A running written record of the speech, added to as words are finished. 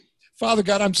Father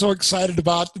God, I'm so excited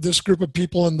about this group of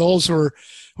people and those who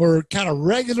are kind of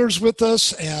regulars with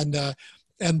us and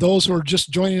those who are just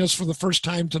joining us for the first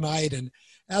time tonight. And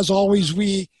as always,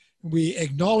 we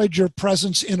acknowledge your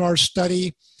presence in our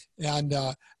study and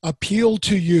appeal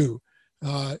to you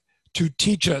to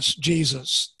teach us,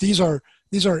 Jesus. These are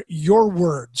your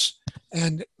words,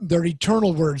 and they're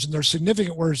eternal words, and they're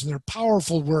significant words, and they're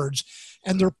powerful words,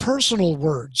 and they're personal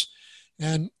words.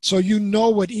 And so you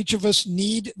know what each of us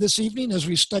need this evening as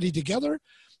we study together.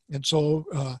 And so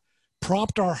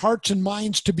prompt our hearts and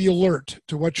minds to be alert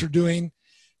to what you're doing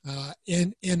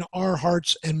in our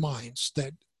hearts and minds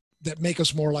that make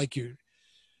us more like you.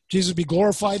 Jesus, be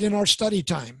glorified in our study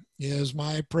time is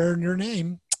my prayer in your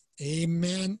name.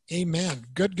 Amen. Amen.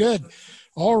 Good.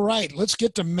 All right, let's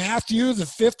get to Matthew, the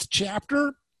 5th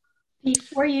chapter.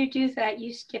 Before you do that,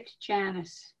 you skipped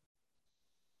Janice.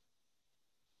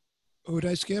 Who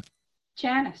did I skip?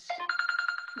 Janice.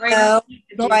 Nope, right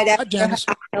not after Janice.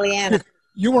 Eliana.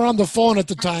 You were on the phone at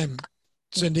the time,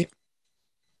 Cindy.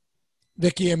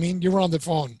 Vicki, I mean, you were on the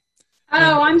phone.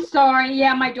 Oh, I'm sorry.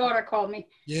 Yeah, my daughter called me.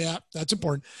 Yeah, that's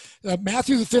important.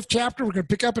 Matthew, the 5th chapter, we're going to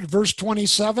pick up at verse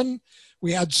 27.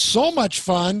 We had so much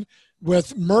fun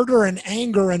with murder and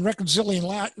anger and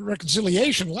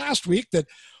reconciliation last week that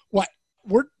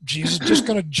we're Jesus just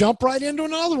going to jump right into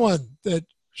another one that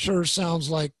sure sounds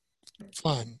like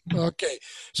fun. Okay,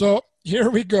 so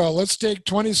here we go. Let's take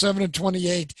 27 and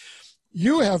 28.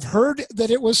 You have heard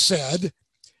that it was said,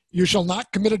 you shall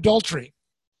not commit adultery.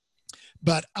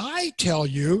 But I tell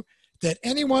you that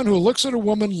anyone who looks at a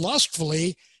woman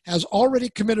lustfully has already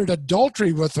committed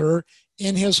adultery with her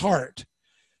in his heart.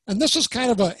 And this is kind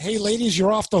of a, hey, ladies,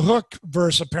 you're off the hook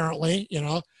verse, apparently,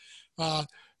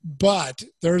 but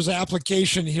there's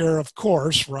application here, of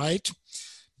course, right?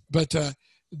 But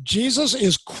Jesus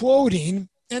is quoting,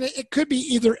 and it could be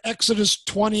either Exodus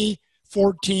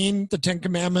 20:14, the Ten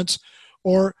Commandments,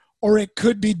 or it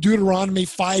could be Deuteronomy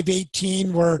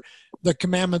 5:18, where the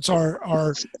commandments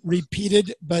are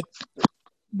repeated. But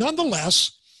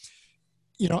nonetheless,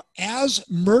 as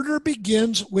murder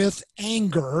begins with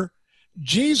anger,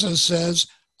 Jesus says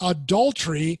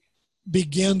adultery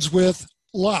begins with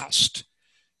lust.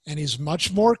 And he's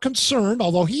much more concerned,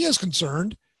 although he is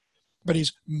concerned, but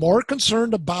he's more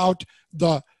concerned about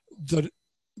the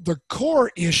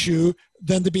core issue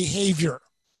than the behavior.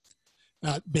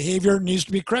 Behavior needs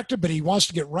to be corrected, but he wants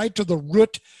to get right to the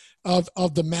root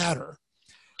of the matter.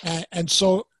 And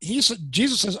so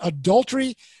Jesus says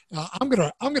adultery, I'm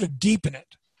gonna deepen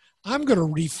it. I'm gonna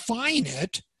refine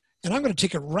it, and I'm gonna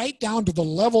take it right down to the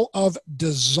level of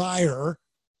desire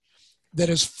that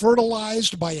is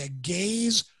fertilized by a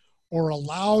gaze or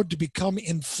allowed to become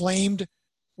inflamed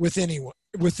within.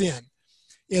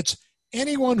 It's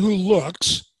anyone who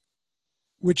looks,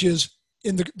 which is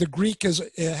in the Greek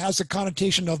has a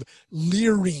connotation of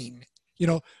leering,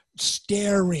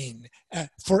 staring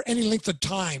for any length of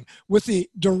time with the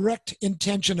direct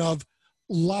intention of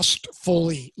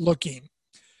lustfully looking.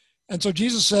 And so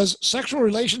Jesus says sexual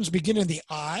relations begin in the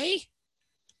eye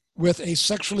with a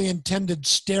sexually intended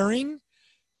staring,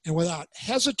 and without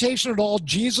hesitation at all,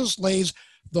 Jesus lays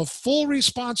the full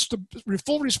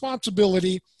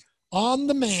responsibility on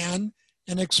the man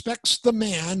and expects the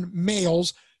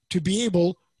males, to be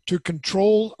able to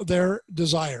control their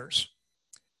desires.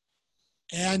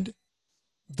 And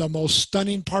the most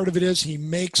stunning part of it is he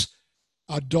makes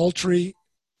adultery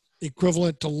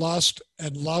equivalent to lust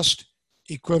and lust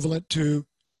equivalent to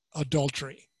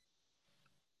adultery.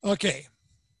 Okay,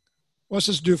 what's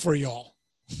this do for y'all?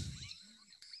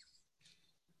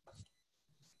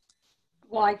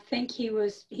 Well, I think he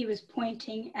was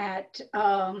pointing at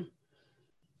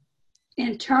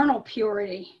internal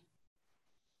purity.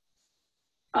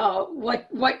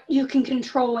 What you can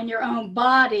control in your own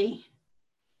body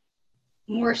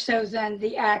more so than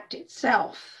the act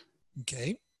itself.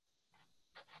 Okay.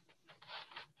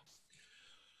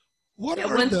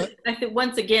 I think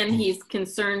once again, he's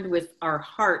concerned with our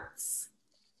hearts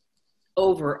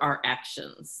over our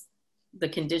actions, the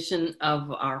condition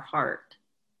of our heart.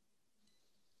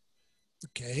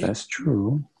 Okay. That's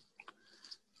true.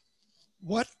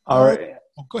 All right.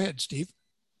 Oh, go ahead, Steve.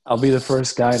 I'll be the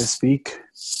first guy to speak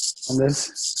on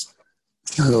this.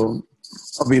 So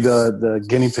I'll be the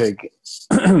guinea pig.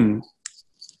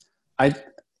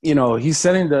 He's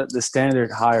setting the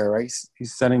standard higher, right?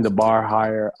 He's setting the bar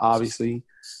higher, obviously,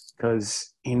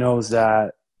 because he knows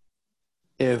that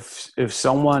if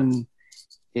someone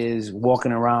is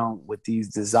walking around with these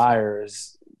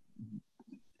desires,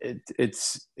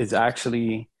 it's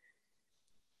actually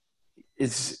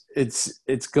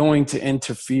it's going to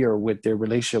interfere with their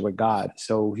relationship with God.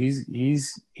 So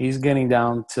he's getting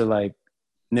down to like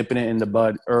nipping it in the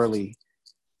bud early.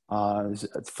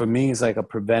 For me, it's like a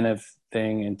preventive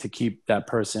thing, and to keep that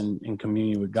person in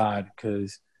communion with God.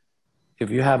 Because if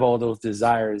you have all those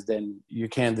desires, then you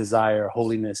can't desire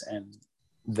holiness and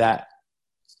that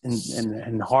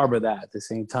and harbor that at the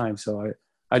same time. So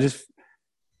I just,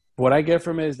 what I get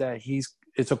from it is that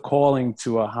it's a calling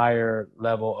to a higher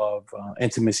level of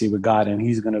intimacy with God, and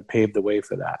he's going to pave the way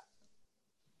for that.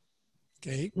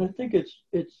 Okay. And I think it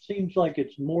seems like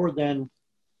it's more than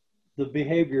the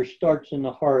behavior starts in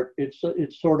the heart. It's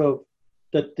sort of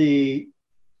that the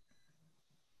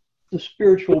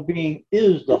spiritual being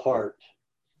is the heart.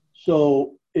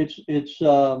 So it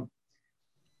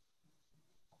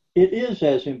is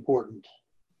as important.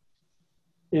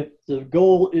 If the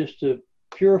goal is to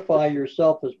purify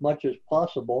yourself as much as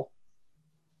possible,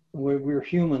 we're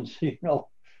humans, you know,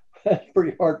 that's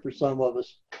pretty hard for some of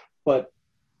us, but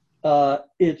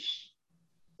it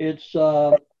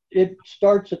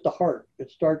starts at the heart.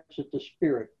 It starts at the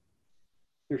spirit,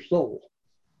 your soul.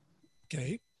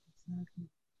 Okay.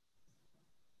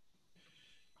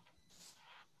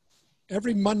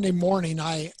 Every Monday morning,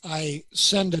 I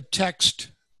send a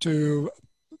text to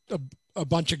a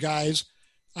bunch of guys.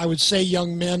 I would say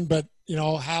young men, but you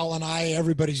know, Hal and I,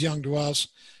 everybody's young to us,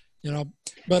 you know.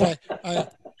 But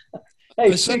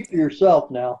Hey, speak for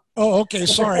yourself now. Oh, okay,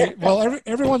 sorry. Well,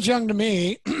 everyone's young to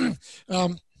me.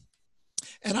 And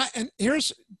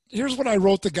here's what I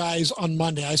wrote the guys on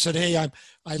Monday. I said, hey,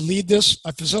 I lead this,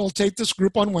 I facilitate this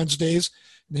group on Wednesdays,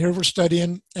 and here we're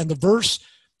studying. And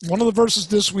one of the verses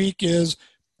this week is,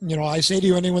 you know, I say to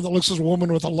you, anyone that looks at a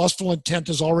woman with a lustful intent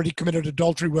has already committed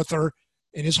adultery with her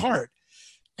in his heart.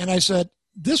 And I said,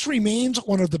 this remains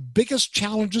one of the biggest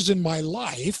challenges in my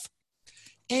life.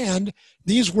 And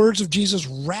these words of Jesus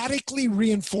radically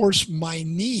reinforce my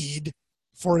need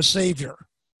for a savior.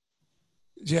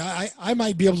 Yeah, I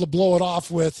might be able to blow it off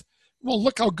with, well,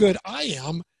 look how good I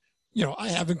am. You know, I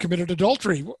haven't committed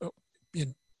adultery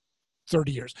in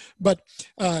 30 years. But,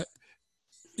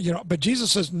 you know, but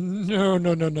Jesus says,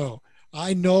 no.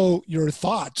 I know your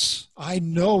thoughts. I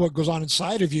know what goes on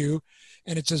inside of you,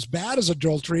 and it's as bad as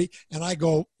adultery. And I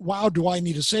go, wow, do I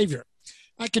need a savior?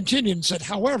 I continued and said,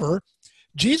 however,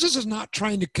 Jesus is not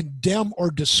trying to condemn or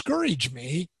discourage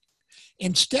me.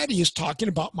 Instead, he is talking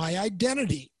about my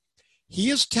identity. He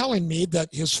is telling me that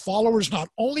his followers not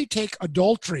only take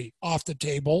adultery off the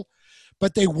table,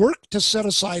 but they work to set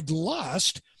aside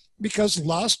lust, because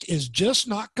lust is just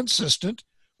not consistent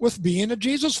with being a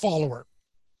Jesus follower.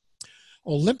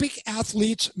 Olympic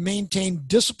athletes maintain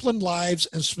disciplined lives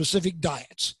and specific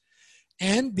diets.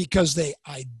 And because they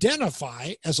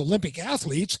identify as Olympic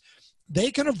athletes,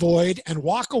 they can avoid and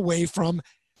walk away from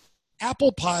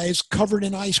apple pies covered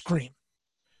in ice cream.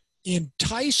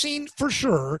 Enticing for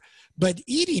sure, but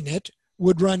eating it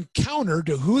would run counter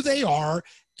to who they are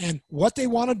and what they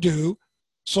want to do,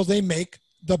 so they make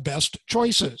the best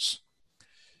choices.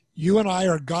 You and I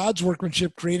are God's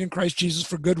workmanship created in Christ Jesus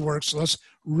for good works. So let's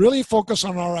really focus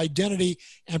on our identity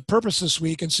and purpose this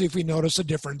week and see if we notice a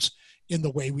difference in the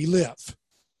way we live.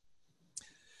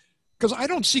 Because I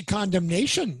don't see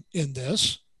condemnation in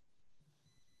this.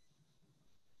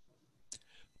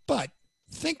 But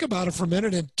think about it for a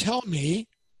minute and tell me,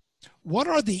 what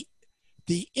are the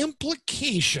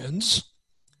implications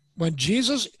when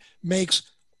Jesus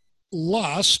makes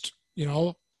lust, you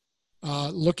know,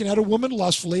 looking at a woman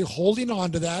lustfully, holding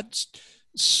on to that,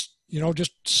 you know,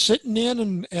 just sitting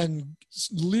in and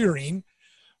leering,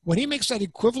 when he makes that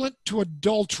equivalent to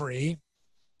adultery,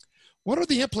 what are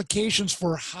the implications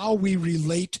for how we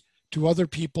relate to other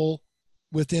people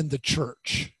within the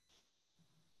church?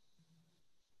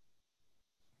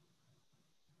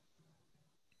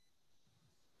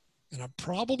 And I'm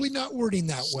probably not wording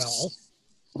that well.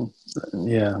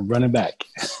 Yeah, run it back.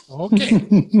 Okay.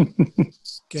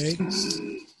 Okay.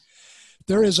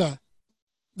 There's a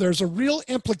real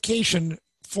implication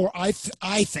for, I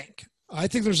think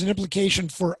there's an implication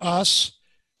for us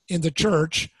in the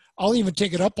church. I'll even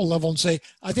take it up a level and say,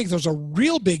 I think there's a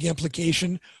real big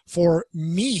implication for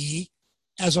me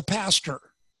as a pastor.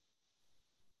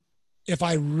 If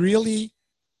I really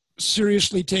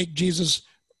seriously take Jesus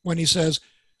when he says,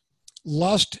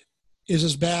 lust is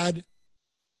as bad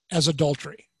as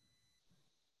adultery.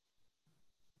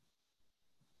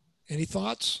 Any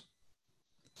thoughts?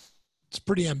 It's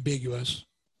pretty ambiguous.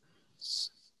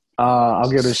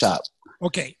 I'll give it a shot.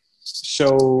 Okay.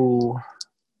 So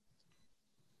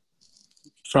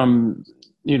from,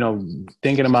 you know,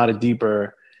 thinking about it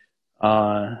deeper,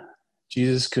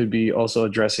 Jesus could be also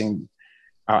addressing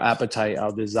our appetite,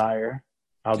 our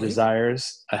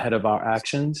desires ahead of our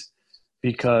actions.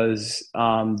 Because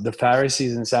the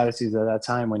Pharisees and Sadducees at that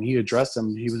time, when he addressed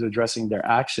them, he was addressing their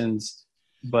actions,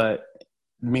 but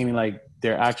meaning like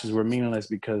their actions were meaningless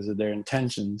because of their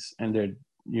intentions and their,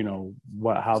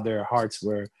 how their hearts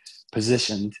were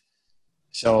positioned.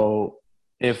 So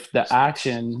if the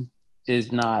action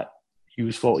is not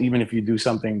useful, even if you do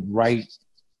something right,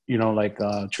 like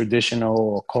traditional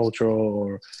or cultural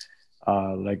or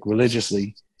like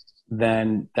religiously,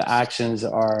 then the actions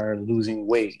are losing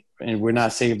weight. And we're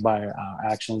not saved by our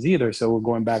actions either. So we're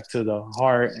going back to the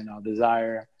heart and our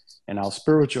desire and our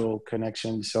spiritual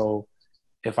connection. So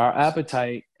if our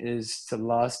appetite is to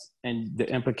lust, and the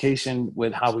implication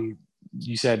with how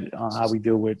you said how we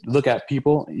look at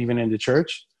people, even in the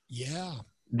church. Yeah.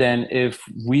 Then if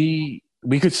we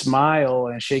could smile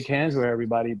and shake hands with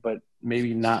everybody, but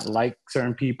maybe not like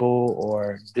certain people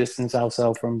or distance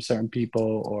ourselves from certain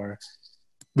people, or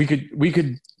we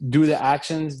could do the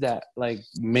actions that like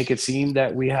make it seem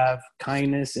that we have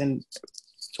kindness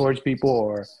towards people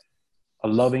or a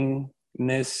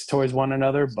lovingness towards one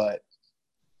another, but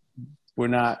we're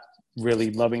not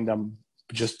really loving them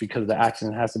just because the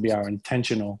action has to be our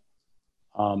intentional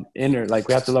inner. Like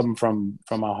we have to love them from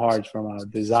our hearts, from our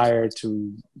desire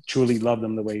to truly love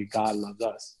them the way God loves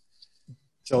us.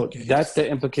 So that's the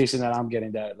implication that I'm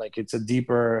getting, that like it's a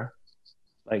deeper,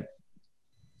 like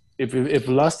if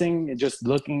lusting and just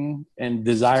looking and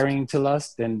desiring to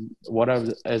lust, then what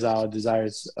is our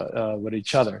desires with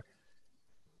each other?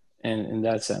 And in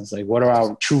that sense, like what are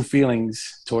our true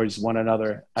feelings towards one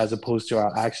another as opposed to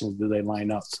our actions? Do they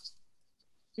line up?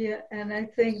 Yeah, and I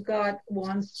think God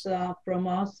wants from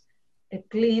us a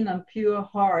clean and pure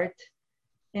heart,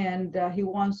 and he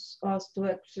wants us to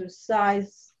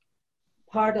exercise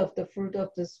part of the fruit of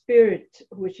the Spirit,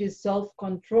 which is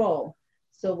self-control.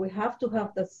 So we have to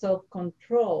have the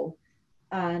self-control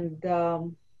and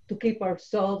to keep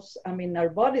ourselves, our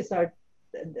bodies are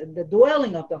the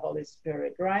dwelling of the Holy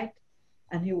Spirit, right?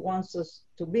 And he wants us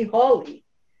to be holy.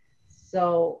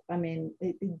 So,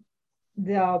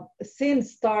 the sin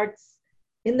starts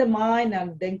in the mind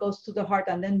and then goes to the heart.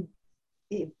 And then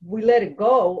if we let it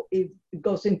go, it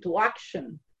goes into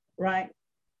action, right?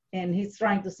 And he's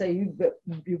trying to say, you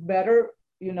better,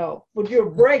 put your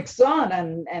brakes on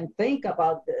and think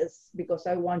about this, because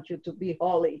I want you to be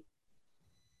holy.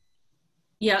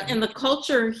 Yeah, and the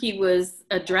culture he was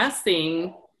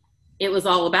addressing, it was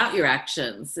all about your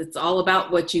actions. It's all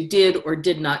about what you did or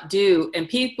did not do. And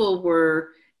people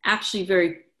were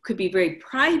actually could be very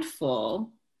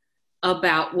prideful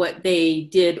about what they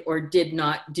did or did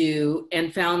not do,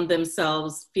 and found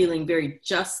themselves feeling very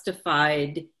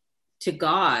justified to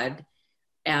God,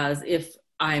 as if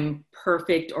I'm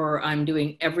perfect or I'm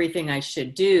doing everything I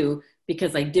should do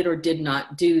because I did or did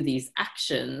not do these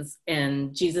actions.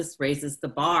 And Jesus raises the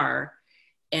bar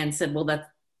and said, well,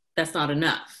 that's not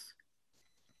enough.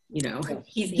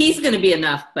 He's going to be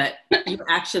enough, but your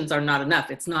actions are not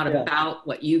enough. It's not about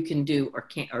what you can do or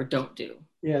can't or don't do.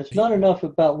 Yeah, it's not enough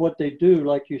about what they do,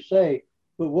 like you say,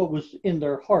 but what was in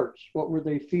their hearts. What were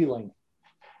they feeling?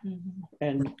 Mm-hmm.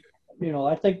 And,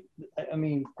 I think,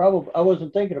 probably, I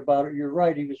wasn't thinking about it. You're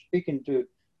right. He was speaking to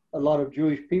a lot of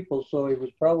Jewish people. So he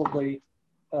was probably,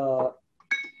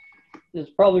 it's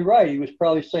probably right. He was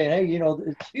probably saying, hey,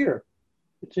 it's here.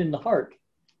 It's in the heart.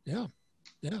 Yeah.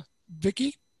 Yeah.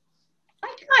 Vicki?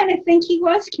 I kind of think he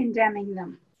was condemning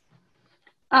them.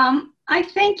 I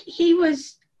think he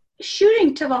was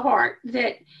shooting to the heart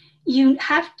that you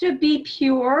have to be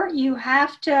pure. You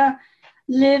have to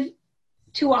live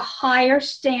to a higher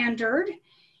standard.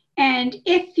 And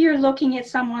if you're looking at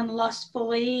someone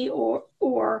lustfully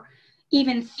or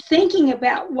even thinking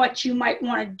about what you might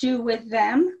want to do with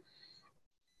them,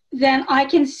 then I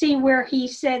can see where he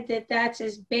said that that's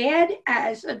as bad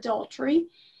as adultery.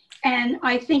 And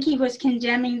I think he was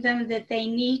condemning them that they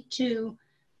need to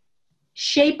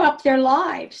shape up their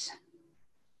lives.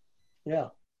 Yeah.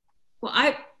 Well,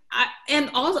 I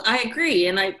agree.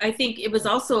 And I think it was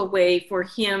also a way for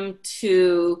him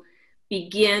to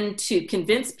begin to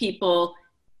convince people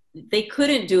they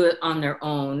couldn't do it on their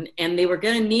own, and they were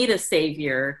going to need a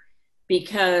savior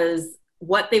because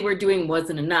what they were doing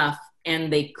wasn't enough,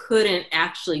 and they couldn't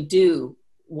actually do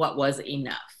what was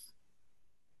enough.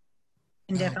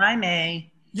 And if I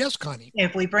may, yes, Connie.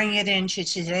 If we bring it into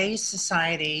today's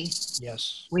society,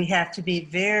 yes, we have to be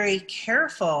very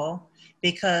careful,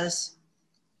 because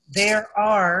there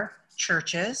are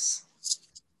churches,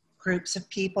 groups of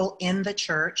people in the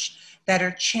church that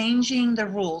are changing the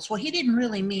rules. Well, he didn't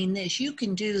really mean this. You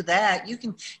can do that.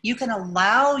 You can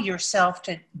allow yourself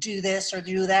to do this or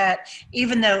do that,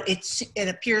 even though it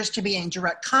appears to be in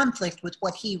direct conflict with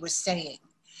what he was saying.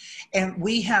 And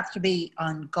we have to be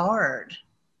on guard.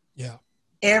 Yeah.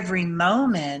 Every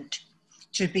moment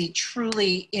to be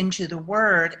truly into the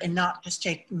word and not just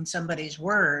taking somebody's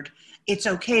word. It's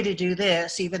okay to do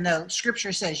this, even though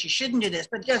scripture says you shouldn't do this,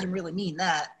 but it doesn't really mean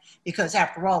that, because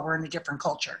after all, we're in a different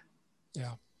culture.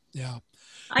 Yeah. Yeah.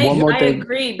 I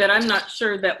agree, but I'm not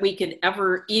sure that we could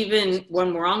ever, even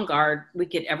when we're on guard, we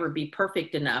could ever be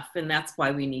perfect enough. And that's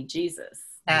why we need Jesus.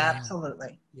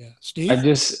 Absolutely. Yeah. Steve?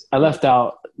 I left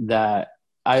out that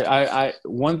I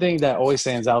one thing that always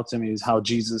stands out to me is how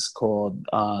Jesus called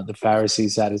the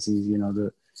Pharisees, Sadducees,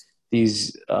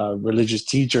 these religious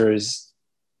teachers,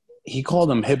 he called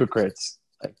them hypocrites,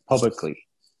 like publicly.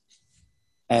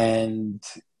 And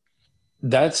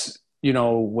that's,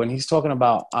 when he's talking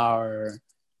about our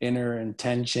inner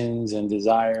intentions and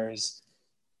desires,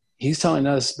 he's telling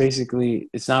us basically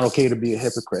it's not okay to be a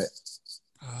hypocrite.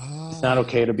 It's not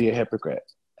okay to be a hypocrite.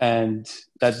 And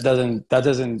that's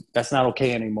not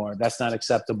okay anymore. That's not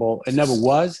acceptable. It never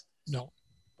was. No.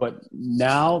 But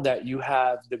now that you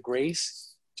have the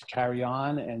grace to carry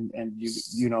on and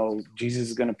Jesus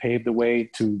is going to pave the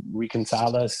way to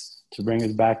reconcile us, to bring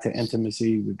us back to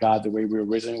intimacy with God the way we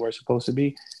originally were supposed to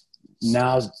be.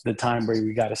 Now's the time where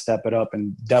we got to step it up,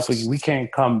 and definitely we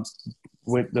can't come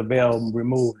with the veil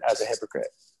removed as a hypocrite.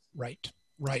 Right.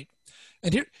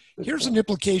 And here's an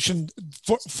implication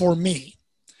for me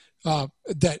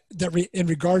that in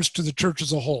regards to the church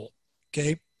as a whole.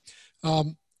 Okay,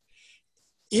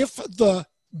 if the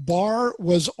bar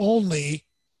was only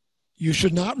you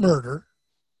should not murder,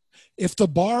 if the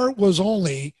bar was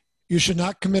only you should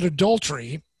not commit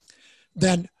adultery,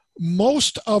 then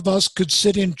most of us could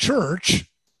sit in church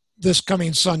this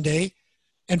coming Sunday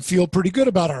and feel pretty good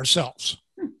about ourselves.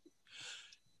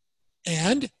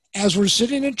 And as we're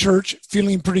sitting in church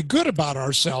feeling pretty good about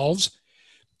ourselves,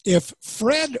 if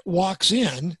Fred walks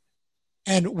in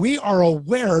and we are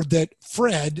aware that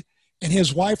Fred and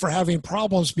his wife are having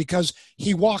problems because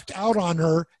he walked out on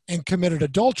her and committed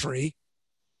adultery,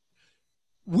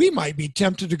 we might be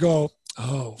tempted to go,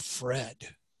 "Oh, Fred."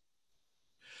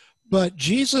 But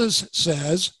Jesus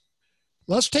says,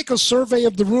 let's take a survey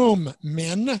of the room,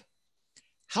 men.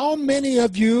 How many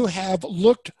of you have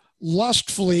looked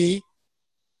lustfully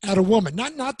at a woman?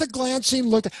 Not the glancing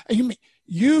look.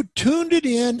 You tuned it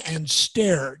in and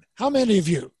stared. How many of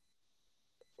you?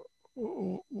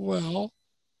 Well,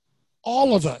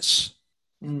 all of us.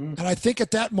 Mm-hmm. And I think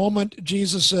at that moment,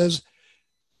 Jesus says,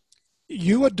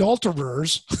 you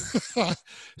adulterers,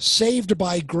 saved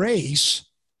by grace,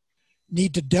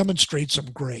 need to demonstrate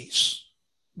some grace.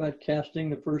 By casting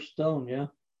the first stone, yeah?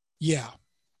 Yeah.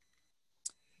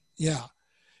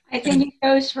 I think it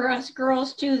goes for us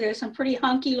girls too. There's some pretty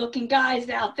hunky looking guys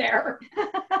out there.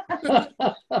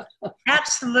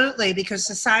 Absolutely, because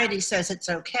society says it's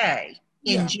okay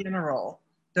in general.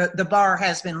 The bar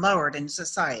has been lowered in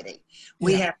society.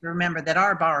 We have to remember that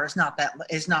our bar is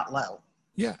not low.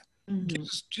 Yeah. Mm-hmm.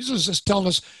 Jesus is telling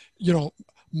us,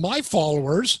 my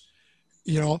followers,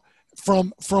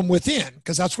 from within,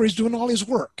 because that's where he's doing all his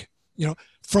work.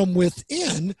 From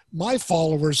within, my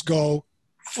followers go,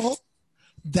 oh,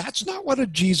 that's not what a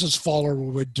Jesus follower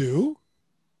would do.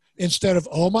 Instead of,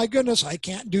 oh my goodness, I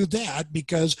can't do that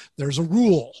because there's a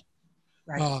rule.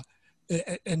 Right.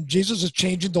 And Jesus is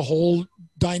changing the whole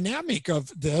dynamic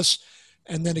of this.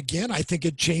 And then again, I think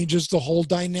it changes the whole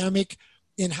dynamic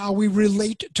in how we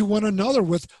relate to one another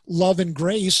with love and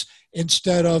grace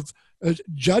instead of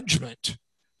judgment.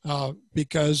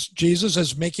 Because Jesus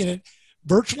is making it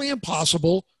virtually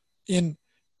impossible in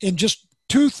just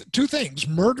two things: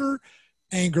 murder,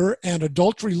 anger, and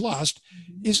adultery, lust,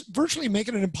 is virtually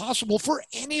making it impossible for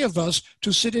any of us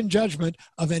to sit in judgment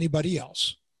of anybody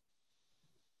else.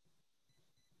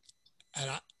 And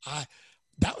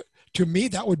to me,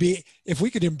 that would be, if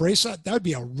we could embrace that, that would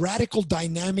be a radical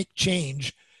dynamic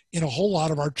change in a whole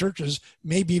lot of our churches,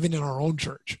 maybe even in our own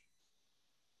church.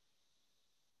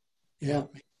 Yeah.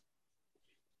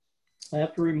 I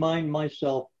have to remind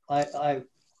myself, I'm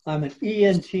an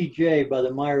ENTJ by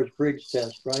the Myers-Briggs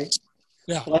test, right?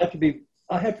 Yeah. So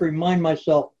I have to remind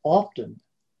myself often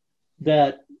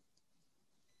that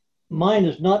mine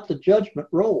is not the judgment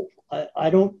role.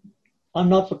 I'm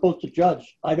not supposed to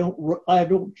judge. I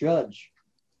don't judge.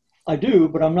 I do,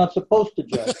 but I'm not supposed to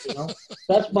judge,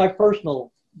 That's my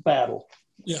personal battle.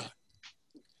 Yeah.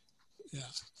 Yeah.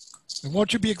 And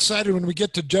won't you be excited when we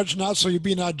get to judge not so you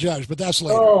be not judged, but that's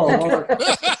later. Oh,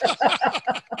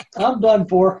 I'm done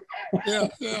for. Yeah.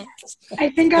 I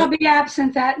think I'll be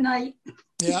absent that night.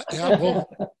 Yeah, we'll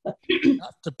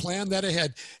have to plan that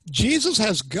ahead. Jesus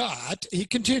has got, he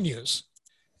continues.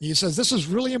 He says this is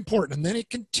really important. And then he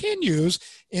continues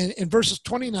in verses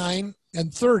 29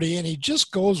 and 30, and he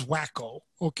just goes wacko,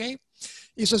 okay?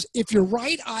 He says, if your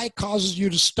right eye causes you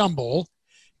to stumble,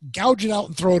 gouge it out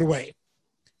and throw it away.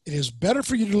 It is better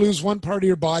for you to lose one part of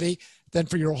your body than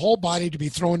for your whole body to be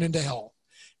thrown into hell.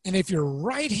 And if your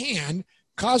right hand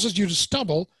causes you to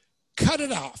stumble, cut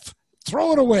it off,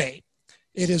 throw it away.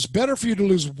 It is better for you to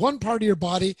lose one part of your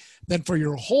body than for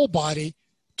your whole body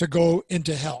to go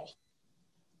into hell.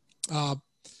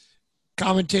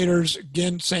 Commentators,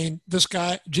 again, saying this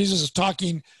guy, Jesus is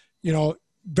talking,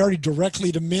 very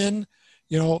directly to men,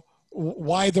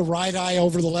 why the right eye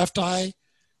over the left eye?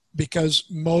 Because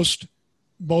most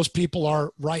people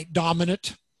are right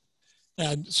dominant.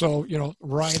 And so,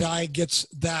 right eye gets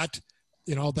that,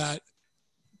 that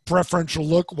preferential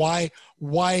look. Why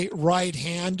right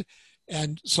hand?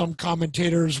 And some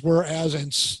commentators were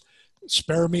and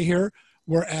spare me here,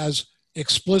 were as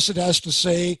explicit as to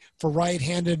say for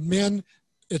right-handed men,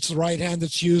 it's the right hand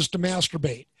that's used to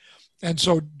masturbate. And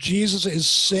so Jesus is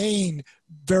saying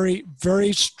very,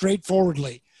 very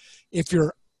straightforwardly, he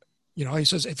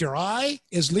says, if your eye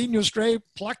is leading you astray,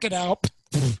 pluck it out.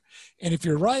 And if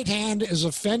your right hand is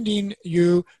offending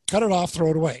you, cut it off, throw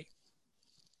it away.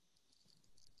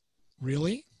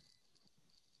 Really?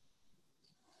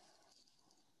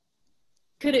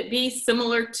 Could it be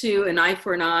similar to an eye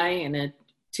for an eye and a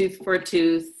tooth for a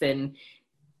tooth and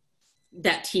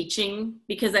that teaching?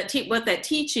 Because what that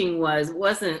teaching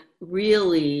wasn't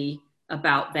really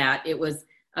about that. It was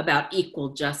about equal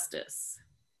justice.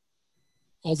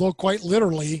 Although quite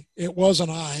literally, it was an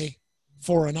eye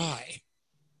for an eye.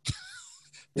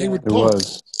 They would both.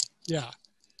 Was. Yeah.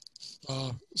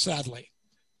 Sadly.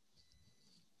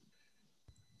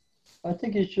 I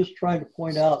think he's just trying to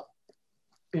point out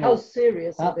how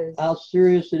serious it is. How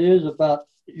serious it is about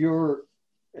your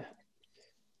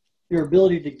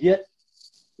ability to get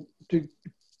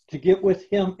with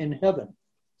him in heaven.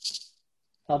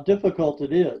 How difficult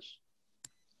it is.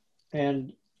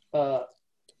 And to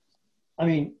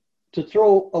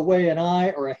throw away an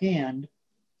eye or a hand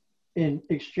in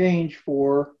exchange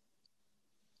for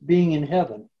being in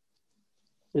heaven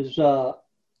is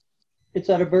it's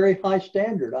at a very high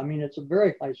standard. It's a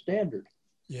very high standard.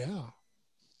 Yeah.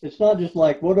 It's not just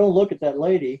like, well, don't look at that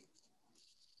lady.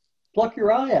 Pluck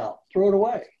your eye out, throw it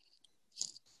away.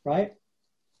 Right?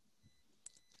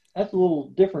 That's a little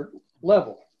different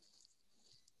level.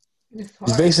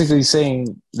 He's basically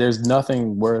saying there's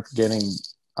nothing worth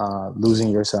losing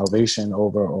your salvation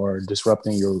over or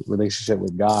disrupting your relationship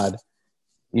with God,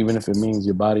 even if it means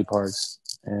your body parts.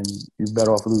 And you're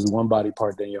better off losing one body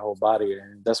part than your whole body.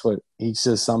 And that's what he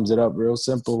just sums it up real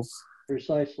simple.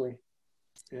 Precisely.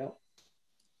 Yeah.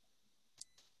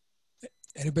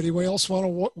 Anybody else want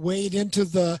to wade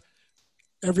into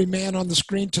every man on the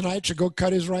screen tonight should go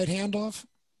cut his right hand off?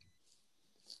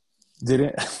 Did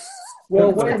it?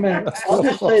 Well, wait a minute. I'll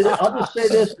just say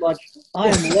this much. I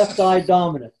am left eye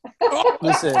dominant.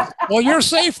 Listen. Well, you're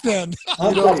safe then.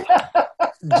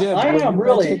 Jim, I am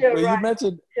really. You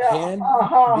mentioned hand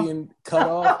being cut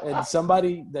off, and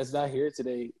somebody that's not here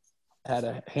today had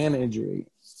a hand injury,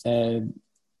 and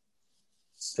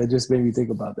that just made me think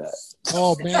about that.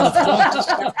 Oh man,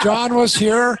 if John was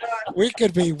here, we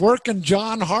could be working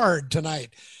John hard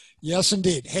tonight. Yes,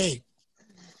 indeed. Hey,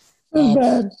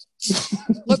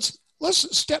 let's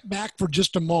step back for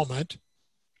just a moment,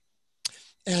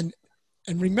 and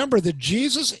remember that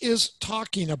Jesus is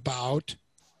talking about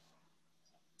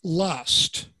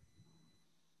lust.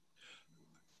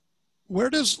 Where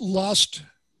does lust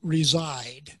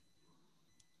reside?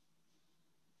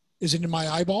 Is it in my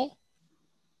eyeball?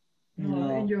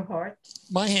 No, in your heart.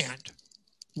 My hand?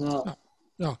 No.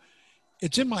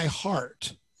 It's in my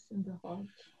heart. In the heart.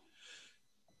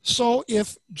 So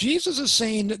if Jesus is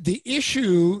saying that the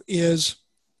issue is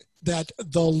that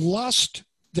the lust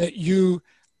that you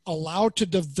allow to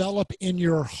develop in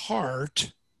your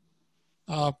heart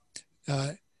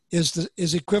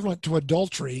is equivalent to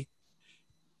adultery,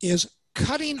 is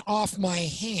cutting off my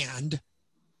hand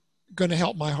going to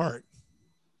help my heart?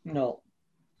 No.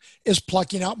 Is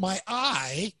plucking out my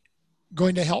eye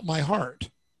going to help my heart?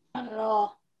 Not at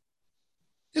all.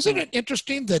 Isn't it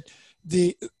interesting that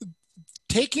the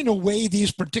taking away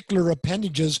these particular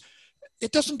appendages,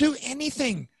 it doesn't do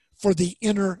anything for the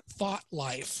inner thought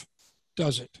life,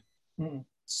 does it?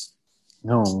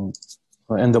 No.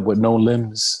 I'll end up with no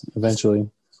limbs eventually.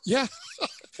 Yeah.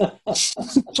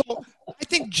 So I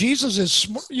think Jesus is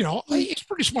smart, he's a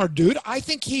pretty smart dude. I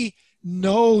think he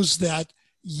knows that,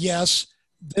 yes,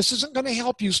 this isn't going to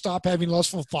help you stop having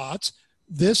lustful thoughts.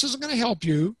 This isn't going to help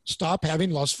you stop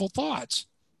having lustful thoughts.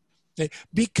 Okay?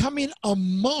 Becoming a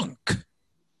monk,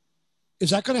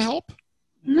 is that going to help?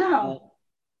 No.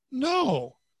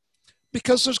 No,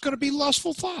 because there's going to be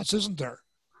lustful thoughts, isn't there?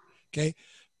 Okay.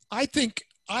 I think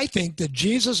that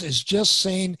Jesus is just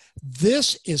saying,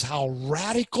 this is how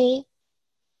radical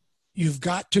you've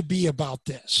got to be about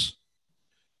this.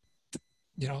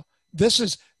 You know, this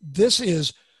is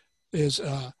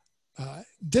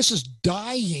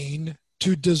dying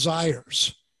to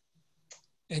desires.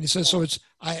 And he says, so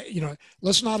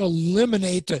let's not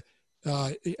eliminate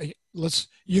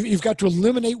you've got to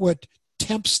eliminate what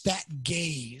tempts that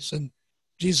gaze. And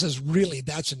Jesus, really,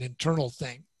 that's an internal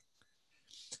thing.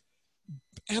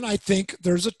 And I think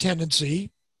there's a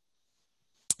tendency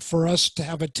for us to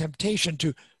have a temptation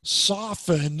to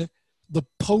soften the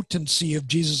potency of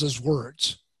Jesus's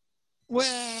words.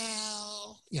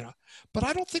 Well, but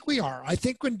I don't think we are. I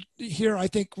think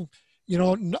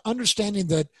understanding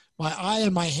that my eye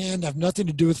and my hand have nothing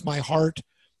to do with my heart,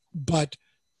 but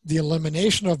the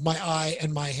elimination of my eye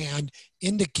and my hand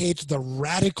indicates the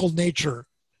radical nature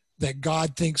that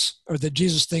God thinks, or that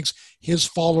Jesus thinks his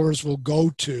followers will go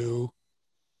to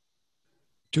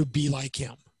be like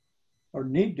him. Or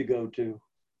need to go to.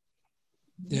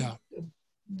 Yeah.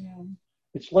 Yeah.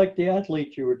 It's like the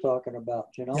athlete you were talking about,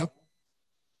 Yep.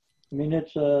 I mean,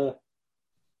 it's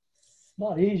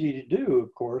not easy to do,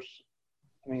 of course.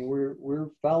 I mean, we're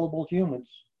fallible humans.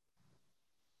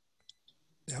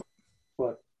 Yep.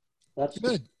 But that's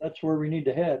good. That's where we need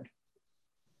to head.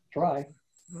 Try.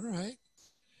 All right.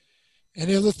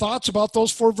 Any other thoughts about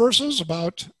those 4 verses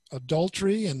about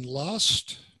adultery and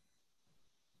lust?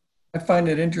 I find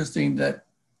it interesting that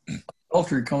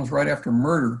adultery comes right after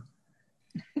murder.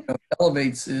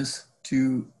 Elevates this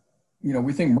to,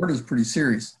 we think murder is pretty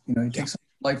serious. You take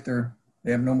someone's life,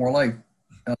 they have no more life.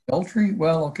 Adultery,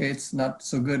 well, okay, it's not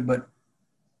so good, but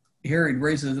here he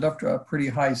raises it up to a pretty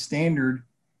high standard.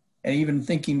 And even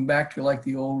thinking back to like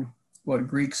the old,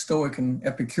 Greek Stoic and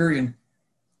Epicurean,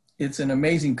 it's an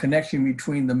amazing connection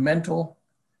between the mental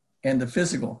and the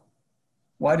physical.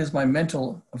 Why does my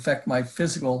mental affect my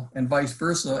physical and vice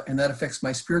versa? And that affects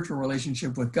my spiritual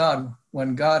relationship with God,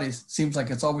 when God seems like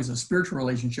it's always a spiritual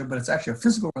relationship, but it's actually a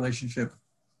physical relationship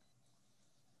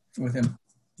with him.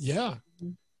 Yeah.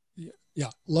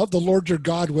 Yeah. Love the Lord your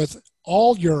God with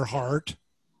all your heart,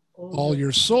 all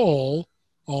your soul,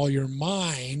 all your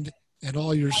mind, and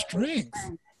all your strength.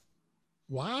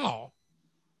 Wow.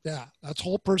 Yeah. That's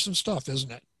whole person stuff,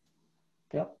 isn't it?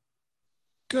 Yep.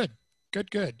 Good.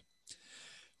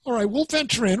 All right, we'll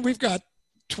venture in. We've got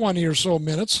 20 or so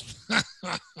minutes.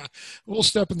 We'll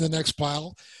step in the next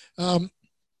pile.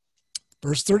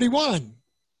 Verse 31,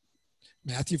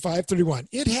 Matthew 5:31.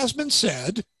 It has been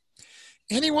said,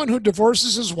 anyone who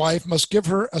divorces his wife must give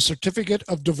her a certificate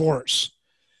of divorce.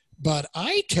 But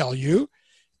I tell you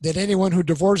that anyone who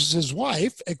divorces his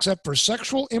wife, except for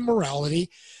sexual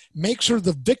immorality, makes her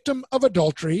the victim of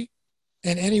adultery,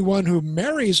 and anyone who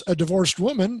marries a divorced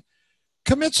woman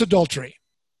commits adultery.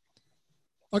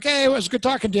 Okay, it was good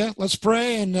talking to you. Let's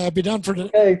pray and be done for today.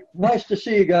 Okay, nice to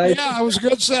see you guys. Yeah, it was a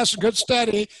good session, good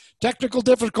study. Technical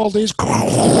difficulties.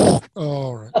 Oh,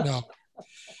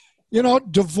 no.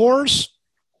 Divorce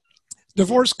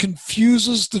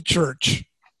confuses the church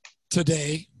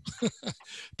today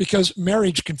because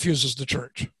marriage confuses the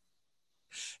church.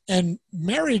 And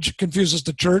marriage confuses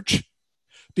the church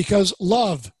because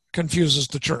love confuses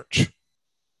the church.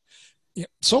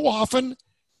 So often,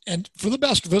 and for the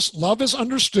best of us, love is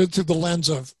understood through the lens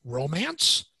of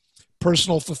romance,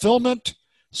 personal fulfillment,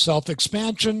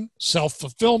 self-expansion,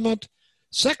 self-fulfillment,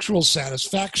 sexual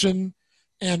satisfaction,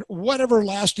 and whatever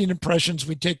lasting impressions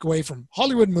we take away from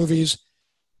Hollywood movies,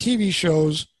 TV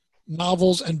shows,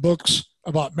 novels, and books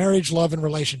about marriage, love, and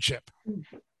relationship.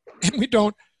 And we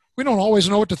don't always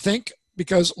know what to think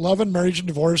because love and marriage and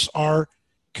divorce are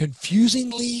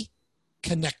confusingly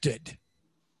connected.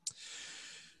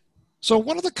 So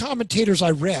one of the commentators I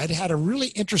read had a really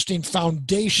interesting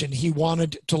foundation he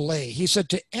wanted to lay. He said,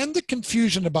 to end the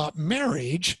confusion about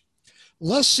marriage,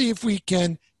 let's see if we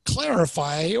can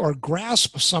clarify or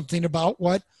grasp something about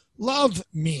what love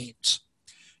means.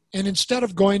 And instead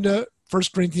of going to 1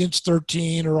 Corinthians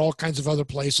 13 or all kinds of other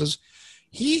places,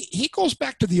 he goes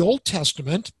back to the Old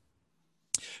Testament,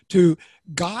 to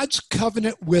God's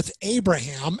covenant with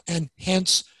Abraham, and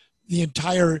hence the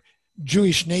entire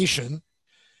Jewish nation,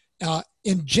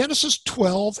 in Genesis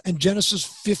 12 and Genesis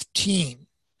 15.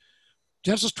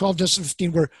 Genesis 12, Genesis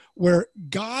 15, where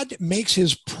God makes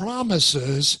his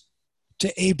promises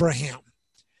to Abraham.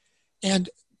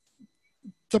 And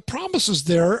the promises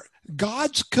there,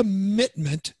 God's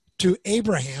commitment to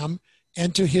Abraham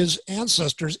and to his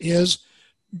ancestors is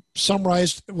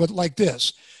summarized with like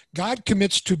this. God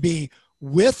commits to be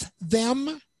with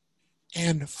them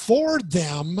and for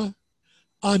them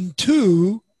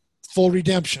unto full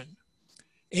redemption.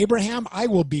 Abraham, I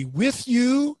will be with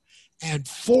you and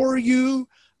for you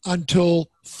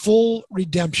until full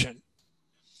redemption.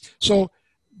 So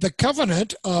the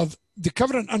covenant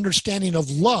understanding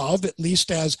of love, at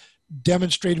least as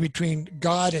demonstrated between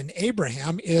God and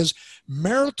Abraham, is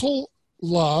marital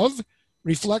love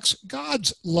reflects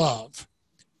God's love,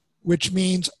 which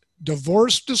means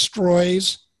divorce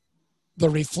destroys the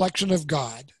reflection of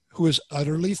God, who is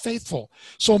utterly faithful.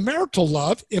 So marital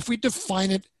love, if we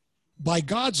define it by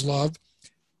God's love,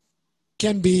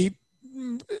 can be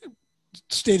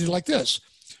stated like this.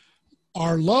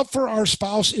 Our love for our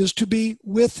spouse is to be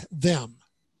with them.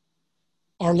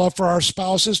 Our love for our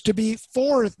spouse is to be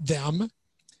for them.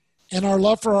 And our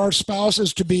love for our spouse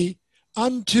is to be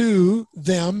unto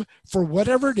them for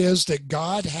whatever it is that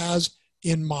God has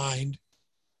in mind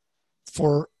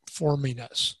for forming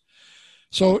us.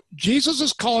 So Jesus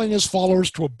is calling his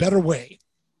followers to a better way,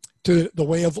 to the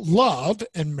way of love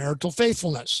and marital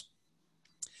faithfulness.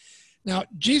 Now,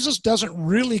 Jesus doesn't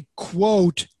really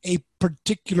quote a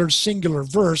particular singular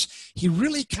verse. He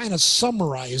really kind of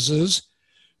summarizes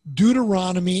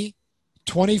Deuteronomy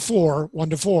 24,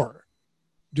 1-4.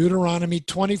 Deuteronomy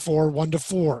 24,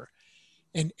 1-4.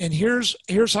 And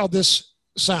here's how this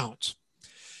sounds.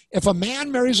 If a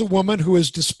man marries a woman who is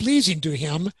displeasing to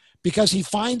him because he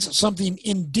finds something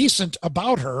indecent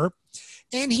about her,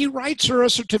 and he writes her a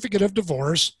certificate of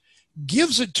divorce,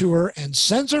 gives it to her, and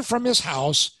sends her from his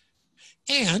house,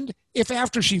 and if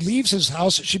after she leaves his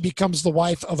house she becomes the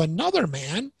wife of another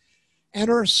man, and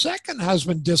her second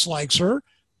husband dislikes her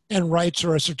and writes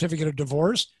her a certificate of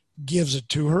divorce, gives it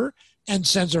to her, and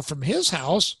sends her from his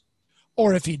house,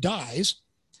 or if he dies,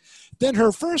 then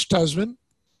her first husband,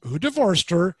 who divorced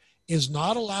her, is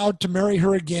not allowed to marry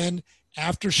her again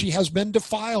after she has been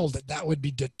defiled. That would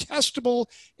be detestable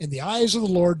in the eyes of the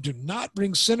Lord. Do not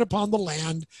bring sin upon the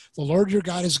land the Lord your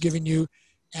God has given you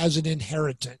as an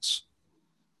inheritance.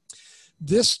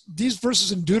 These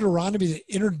verses in Deuteronomy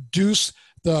that introduce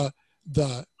the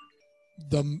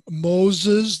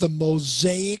Moses, the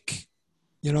Mosaic,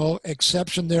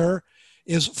 exception there,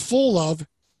 is full of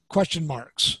question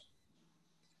marks.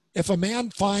 If a man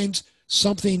finds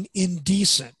something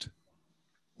indecent,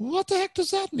 what the heck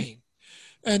does that mean?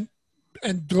 And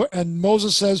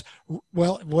Moses says,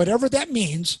 well, whatever that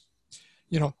means,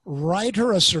 write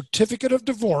her a certificate of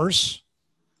divorce,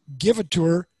 give it to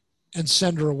her, and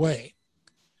send her away.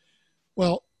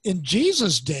 Well, in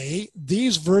Jesus' day,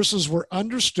 these verses were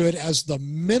understood as the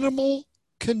minimal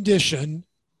condition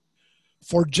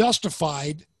for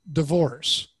justified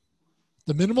divorce.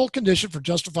 The minimal condition for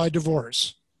justified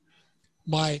divorce.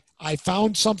 I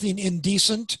found something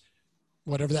indecent,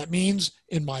 whatever that means,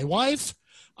 in my wife.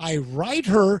 I write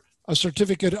her a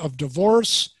certificate of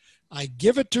divorce. I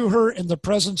give it to her in the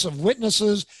presence of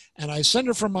witnesses, and I send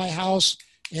her from my house,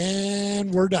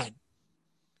 and we're done.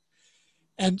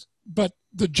 But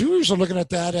the Jews are looking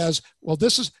at that as, well,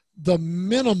 this is the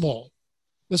minimal.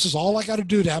 This is all I got to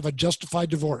do to have a justified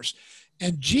divorce.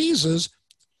 And Jesus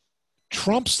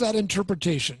trumps that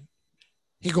interpretation.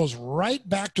 He goes right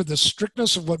back to the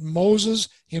strictness of what Moses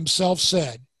himself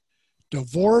said.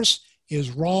 Divorce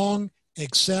is wrong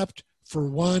except for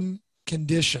one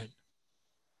condition.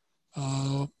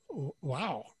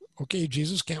 Wow. Okay,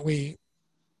 Jesus, can't we,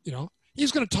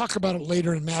 he's going to talk about it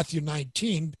later in Matthew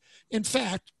 19. In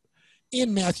fact,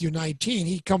 in Matthew 19,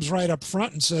 he comes right up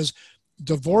front and says,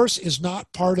 divorce is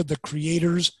not part of the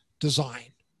Creator's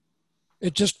design.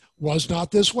 It just was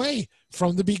not this way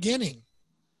from the beginning.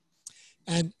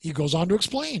 And he goes on to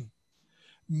explain.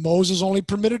 Moses only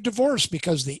permitted divorce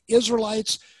because the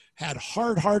Israelites had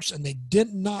hard hearts and they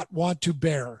did not want to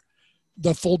bear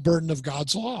the full burden of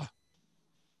God's law.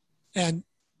 And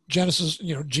Jesus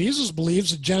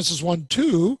believes that Genesis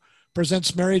 1:2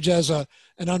 presents marriage as an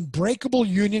unbreakable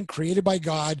union created by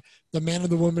God. The man and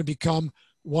the woman become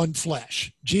one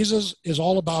flesh. Jesus is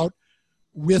all about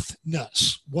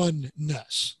withness,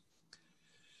 oneness.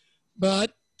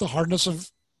 But the hardness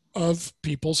of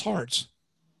people's hearts.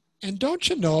 And don't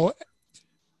you know,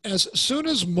 as soon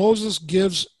as Moses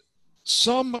gives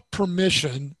some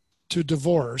permission to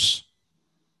divorce,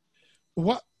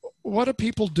 what do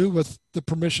people do with the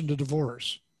permission to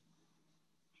divorce?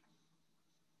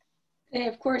 They,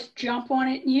 of course, jump on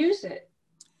it and use it.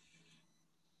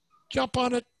 Jump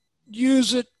on it,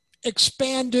 use it,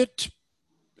 expand it,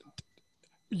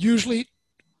 usually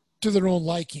to their own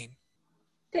liking.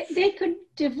 They could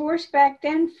divorce back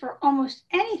then for almost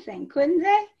anything, couldn't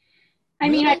they? I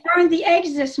mean, I burned the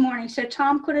eggs this morning, so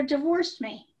Tom could have divorced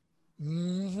me.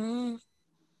 Mm-hmm.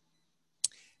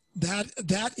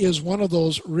 That is one of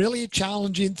those really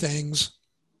challenging things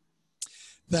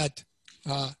that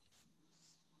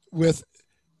with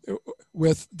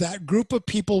that group of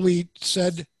people we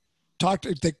said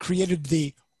that created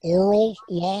the oral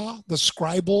law, the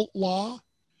scribal law,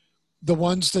 the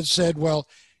ones that said, well,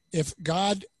 if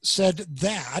God said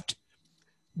that,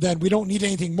 then we don't need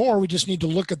anything more. We just need to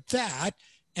look at that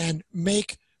and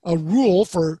make a rule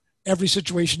for every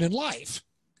situation in life.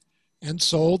 And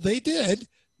so they did.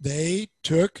 They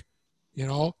took,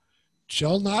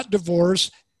 shall not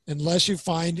divorce unless you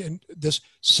find this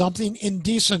something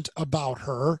indecent about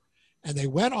her. And they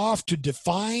went off to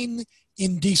define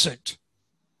indecent.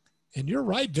 And you're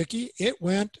right, Vicki. It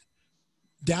went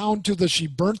down to she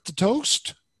burnt the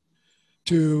toast,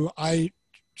 to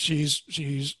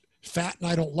she's fat and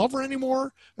I don't love her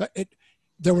anymore.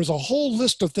 There was a whole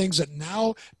list of things that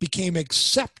now became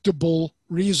acceptable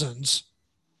reasons.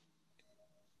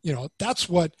 That's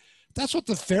what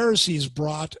the Pharisees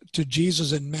brought to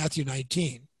Jesus in Matthew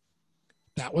 19.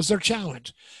 That was their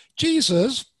challenge.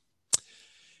 Jesus,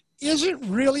 is it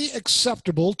really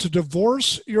acceptable to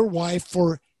divorce your wife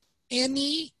for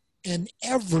any and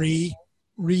every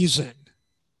reason?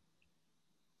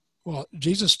 Well,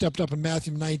 Jesus stepped up in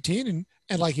Matthew 19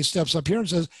 and like he steps up here and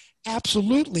says,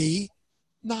 absolutely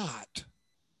not.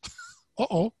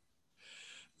 Uh-oh.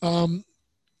 And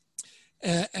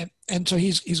so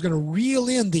he's going to reel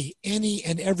in the any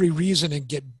and every reason and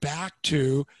get back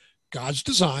to God's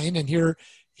design. And here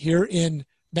in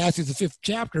Matthew, the 5th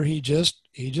chapter, he just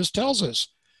tells us,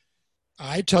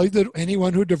 I tell you that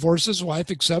anyone who divorces his wife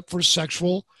except for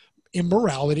sexual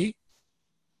immorality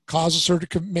causes her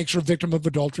makes her a victim of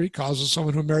adultery, causes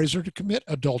someone who marries her to commit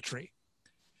adultery.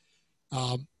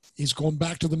 He's going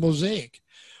back to the Mosaic.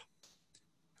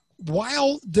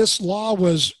 While this law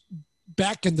was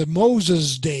back in the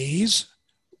Moses days,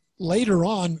 later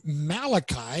on,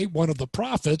 Malachi, one of the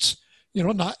prophets,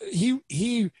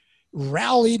 he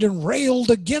rallied and railed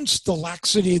against the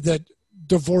laxity that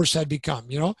divorce had become.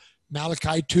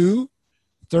 Malachi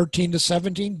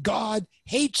 2:13-17, God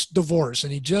hates divorce,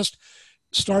 and he just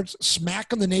starts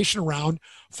smacking the nation around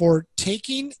for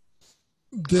taking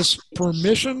this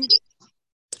permission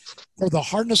for the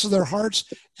hardness of their hearts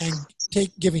and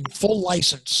giving full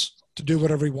license to do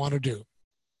whatever you want to do.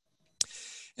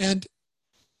 And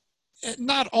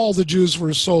not all the Jews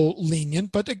were so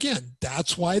lenient, but again,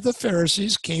 that's why the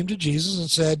Pharisees came to Jesus and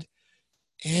said,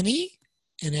 any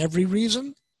and every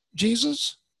reason,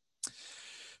 Jesus?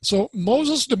 So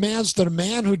Moses demands that a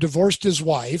man who divorced his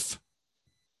wife,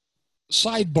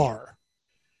 sidebar,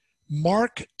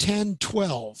 Mark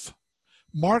 10:12.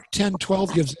 Mark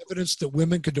 10:12 gives evidence that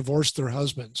women could divorce their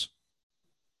husbands.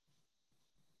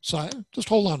 So just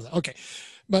hold on to that. Okay.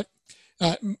 But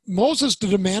Moses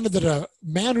demanded that a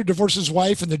man who divorces his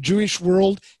wife in the Jewish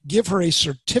world give her a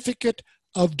certificate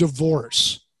of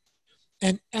divorce.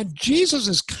 And Jesus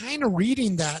is kind of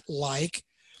reading that like,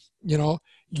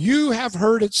 you have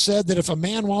heard it said that if a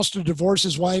man wants to divorce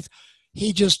his wife,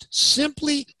 he just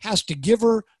simply has to give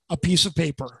her a piece of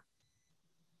paper.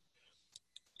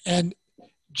 And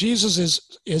Jesus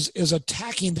is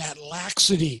attacking that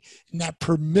laxity and that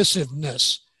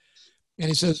permissiveness. And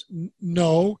he says,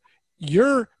 no,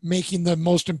 you're making the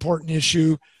most important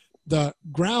issue the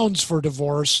grounds for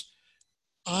divorce.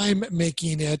 I'm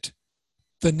making it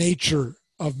the nature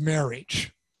of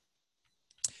marriage.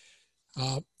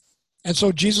 And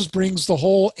so Jesus brings the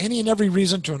whole, any and every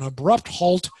reason to an abrupt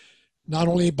halt, not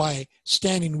only by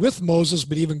standing with Moses,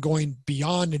 but even going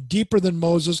beyond and deeper than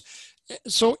Moses.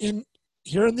 So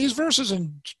here in these verses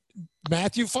in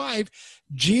Matthew 5,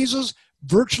 Jesus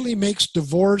virtually makes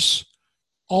divorce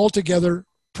altogether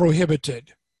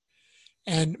prohibited.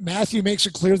 And Matthew makes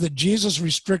it clear that Jesus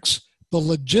restricts the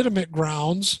legitimate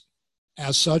grounds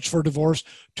as such for divorce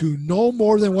to no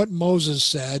more than what Moses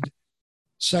said,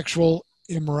 sexual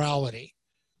immorality.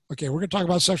 Okay, we're going to talk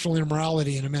about sexual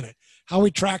immorality in a minute. How are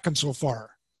we tracking so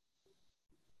far?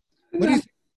 What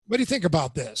do you think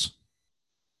about this?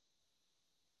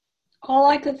 All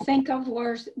I could think of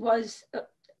was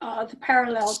the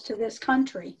parallel to this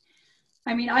country.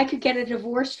 I mean, I could get a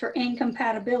divorce for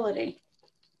incompatibility,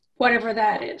 whatever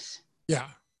that is. Yeah.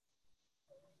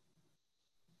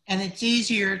 And it's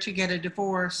easier to get a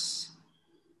divorce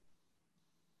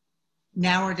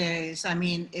nowadays. I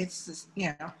mean, it's,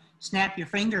 snap your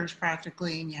fingers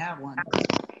practically and you have one.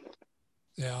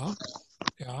 Yeah.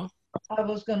 Yeah. I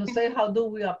was going to say, how do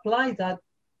we apply that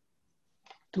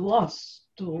to us,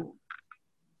 to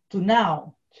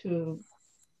now to.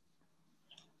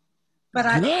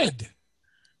 But Good.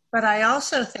 But I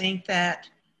also think that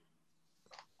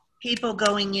people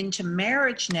going into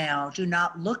marriage now do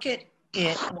not look at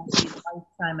it as a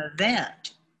lifetime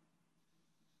event.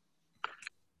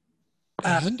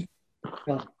 And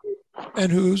Yeah.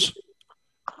 and whose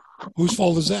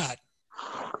fault is that?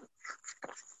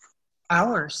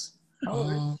 Ours.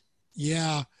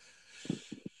 Yeah.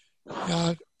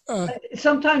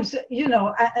 Sometimes, you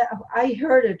know, I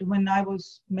heard it when I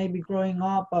was maybe growing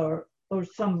up, or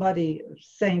somebody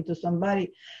saying to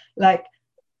somebody, like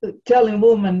telling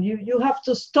women, you have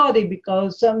to study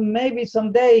because maybe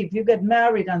someday if you get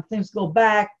married and things go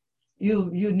back,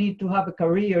 you need to have a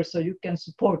career so you can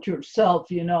support yourself,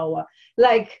 you know.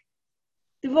 Like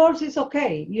divorce is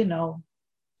okay, you know.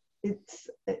 It's,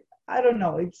 I don't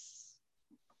know, it's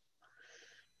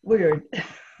weird.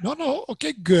 No.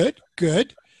 Okay, good.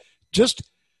 Just,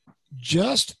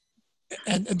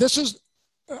 and this is,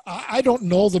 I don't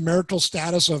know the marital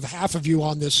status of half of you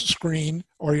on this screen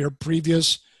or your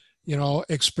previous, you know,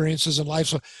 experiences in life.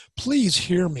 So please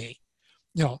hear me.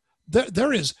 You know,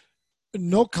 there is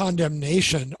no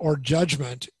condemnation or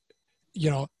judgment. You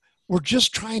know, we're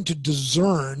just trying to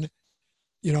discern,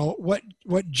 you know,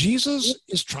 what Jesus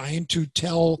is trying to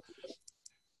tell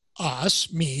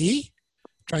us, me,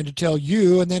 trying to tell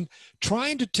you, and then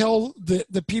trying to tell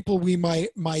the people we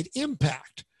might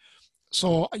impact.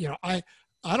 So, you know,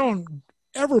 I don't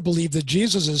ever believe that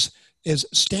Jesus is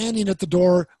standing at the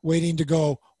door waiting to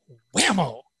go,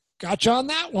 whammo, gotcha on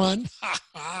that one.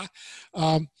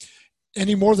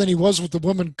 Any more than he was with the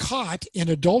woman caught in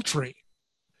adultery.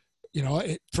 You know,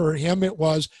 for him it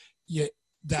was,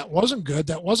 that wasn't good,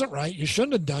 that wasn't right, you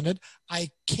shouldn't have done it. I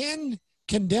can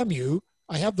condemn you,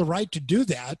 I have the right to do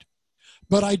that,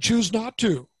 but I choose not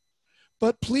to.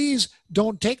 But please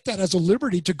don't take that as a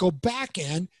liberty to go back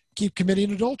and keep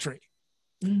committing adultery.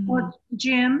 Well,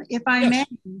 Jim, if I Yes.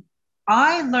 may,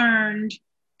 I learned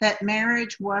that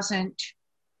marriage wasn't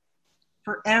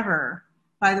forever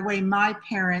by the way my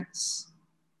parents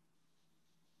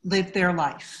lived their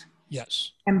life.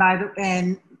 Yes. And by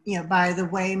the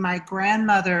way my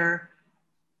grandmother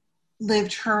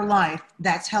lived her life.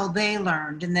 That's how they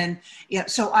learned. And then,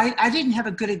 so I didn't have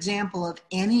a good example of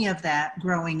any of that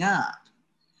growing up.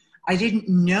 I didn't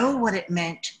know what it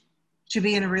meant to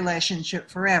be in a relationship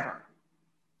forever.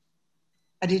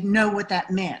 I didn't know what that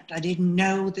meant. I didn't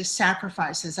know the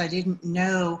sacrifices. I didn't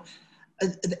know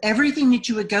everything that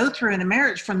you would go through in a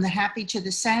marriage, from the happy to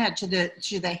the sad, to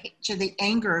the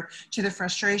anger, to the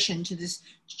frustration, to this,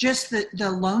 just the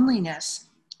loneliness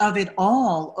of it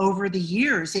all over the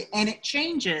years. And it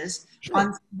changes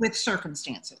with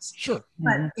circumstances. Sure.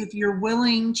 But if you're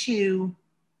willing to,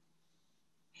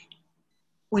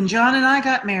 when John and I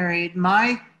got married,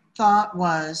 my thought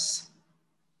was,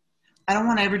 I don't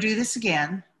want to ever do this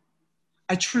again.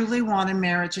 I truly want a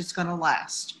marriage that's going to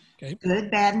last. Okay. Good,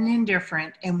 bad, and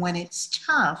indifferent. And when it's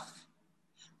tough,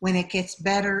 when it gets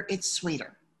better, it's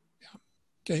sweeter.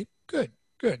 Okay, good.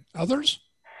 Others?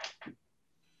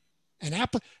 And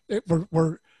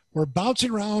we're bouncing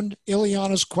around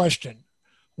Ileana's question.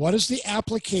 What is the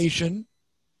application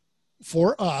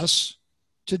for us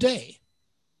today?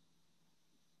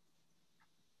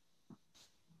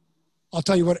 I'll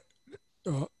tell you what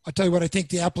I think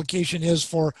the application is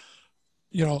for,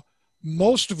 you know,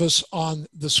 most of us on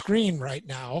the screen right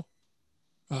now.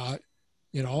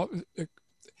 You know,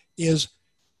 is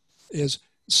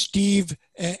Steve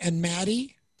and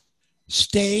Maddie,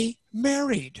 stay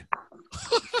married.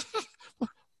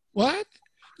 What?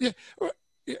 Yeah.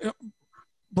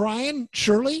 Brian,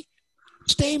 Shirley,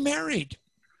 stay married.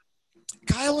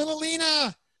 Kyle and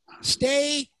Alina,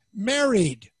 stay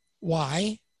married.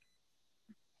 Why?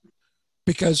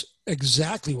 Because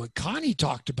exactly what Connie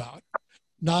talked about.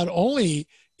 Not only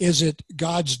is it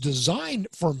God's design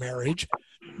for marriage,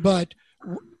 but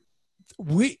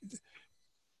we,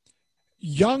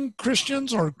 young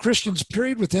Christians or Christians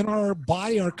period within our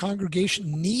body, our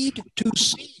congregation, need to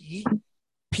see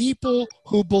people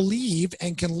who believe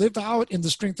and can live out in the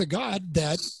strength of God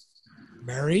that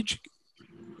marriage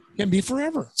can be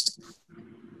forever.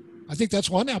 I think that's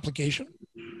one application.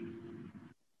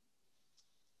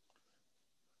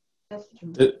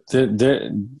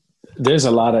 There's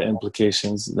a lot of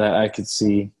implications that I could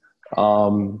see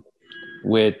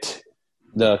with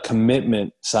the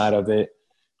commitment side of it,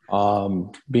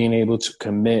 being able to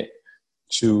commit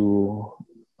to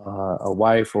a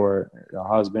wife or a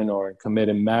husband, or commit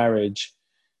in marriage,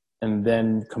 and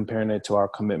then comparing it to our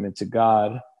commitment to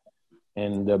God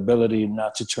and the ability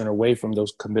not to turn away from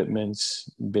those commitments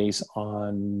based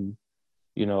on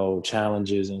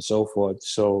challenges and so forth.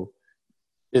 So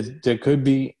there could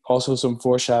be also some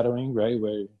foreshadowing, right?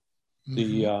 Where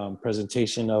the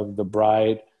presentation of the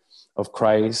bride of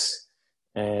Christ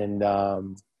and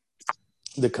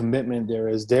the commitment there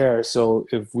is there. So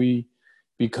if we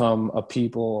become a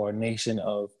people or a nation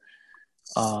of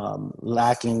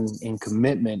lacking in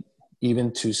commitment,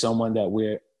 even to someone that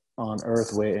we're on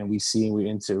earth with and we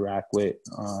interact with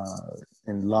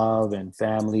in love and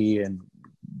family and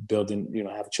building,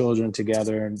 have children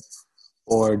together,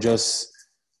 or just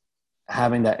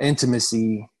having that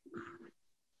intimacy,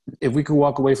 if we could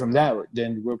walk away from that,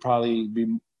 then we'll probably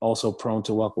be also prone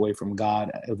to walk away from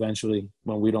God eventually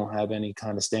when we don't have any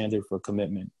kind of standard for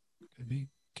commitment. Could be.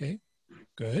 Okay,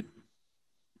 good.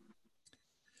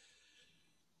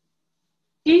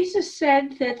 Jesus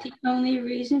said that the only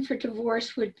reason for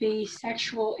divorce would be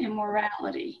sexual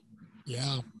immorality.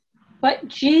 Yeah. But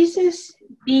Jesus,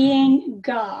 being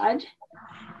God,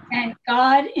 and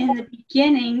God in the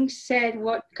beginning said,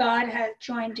 what God hath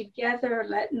joined together,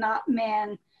 let not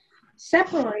man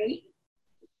separate.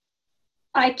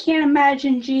 I can't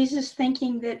imagine Jesus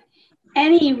thinking that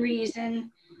any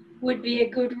reason would be a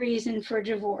good reason for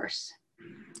divorce.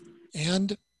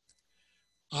 And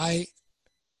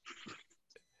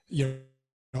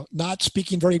not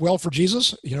speaking very well for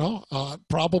Jesus,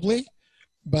 probably,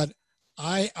 but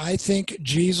I think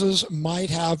Jesus might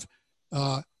have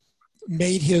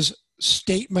made his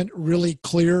statement really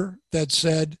clear that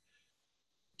said,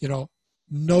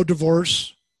 no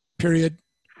divorce, period.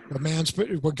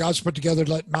 What God's put together,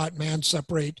 let not man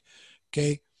separate.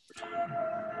 Okay.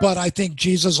 But I think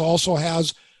Jesus also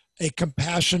has a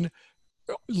compassion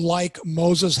like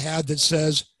Moses had that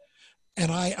says,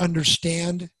 and I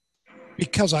understand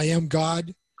because I am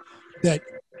God, that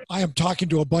I am talking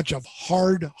to a bunch of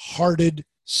hard-hearted,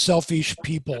 selfish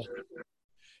people.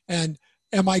 And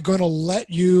am I going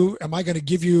to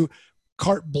give you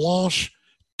carte blanche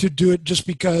to do it just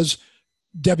because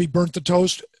Debbie burnt the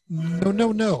toast?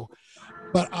 No.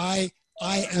 But I,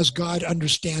 as God,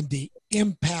 understand the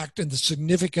impact and the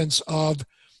significance of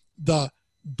the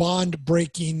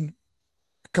bond-breaking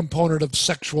component of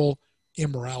sexual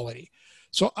immorality.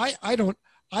 So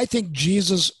I think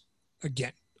Jesus,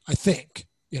 again,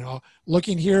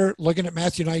 looking at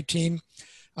Matthew 19,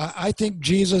 I think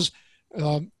Jesus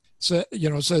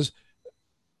says,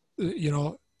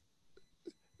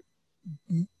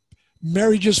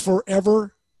 marriage is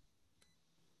forever.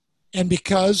 And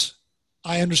because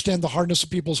I understand the hardness of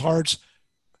people's hearts,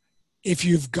 if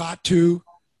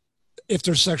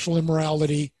there's sexual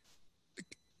immorality,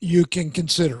 you can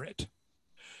consider it.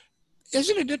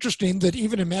 Isn't it interesting that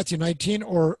even in Matthew 19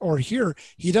 or here,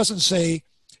 he doesn't say,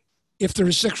 if there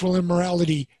is sexual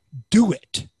immorality, do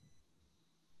it.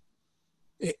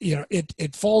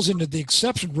 It falls into the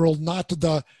exception world, not to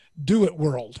the do it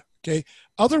world. Okay.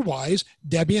 Otherwise,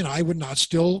 Debbie and I would not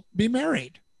still be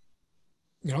married.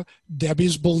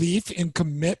 Debbie's belief in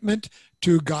commitment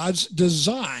to God's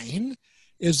design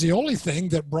is the only thing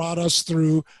that brought us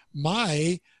through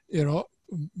my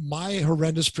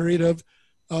horrendous period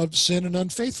of sin and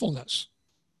unfaithfulness.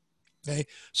 Okay.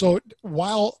 So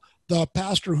while the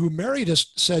pastor who married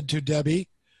us said to Debbie,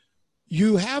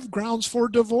 you have grounds for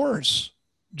divorce.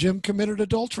 Jim committed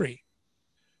adultery.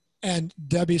 And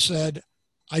Debbie said,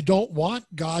 I don't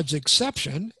want God's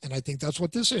exception. And I think that's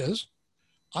what this is.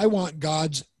 I want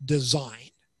God's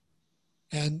design.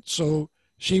 And so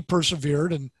she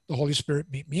persevered and the Holy Spirit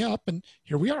beat me up and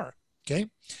here we are. Okay.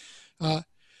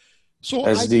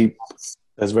 That's deep.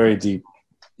 That's very deep.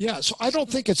 Yeah. So I don't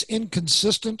think it's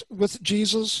inconsistent with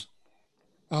Jesus.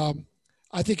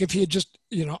 I think if he had just,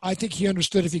 I think he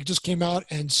understood if he just came out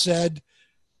and said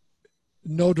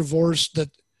no divorce, that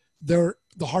the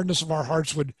hardness of our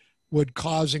hearts would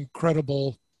cause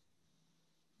incredible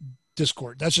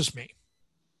discord. That's just me.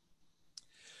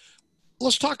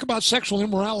 Let's talk about sexual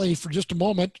immorality for just a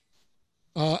moment,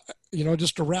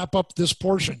 just to wrap up this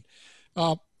portion.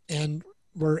 And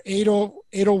we're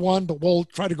 8:01, but we'll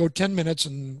try to go 10 minutes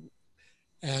and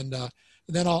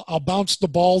then I'll bounce the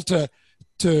ball to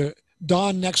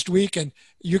Don next week, and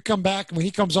you come back when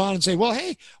he comes on and say, well,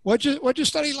 hey, what'd you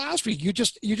study last week? You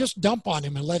just dump on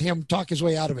him and let him talk his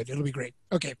way out of it. It'll be great.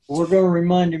 Okay. We're going to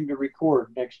remind him to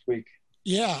record next week.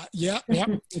 Yeah.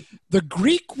 The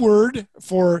Greek word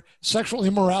for sexual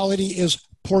immorality is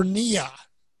porneia.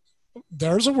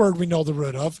 There's a word we know the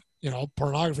root of,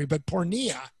 pornography, but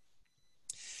porneia.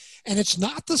 And it's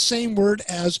not the same word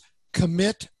as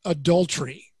commit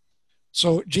adultery.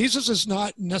 So Jesus is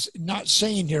not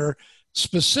saying here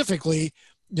specifically,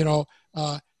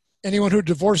 anyone who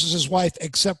divorces his wife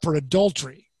except for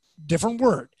adultery. Different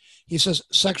word. he says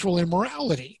sexual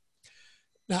immorality.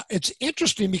 Now, it's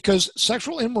interesting because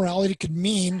sexual immorality could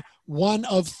mean one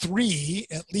of three,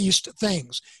 at least,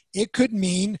 things. It could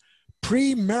mean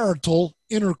premarital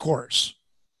intercourse.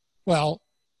 Well,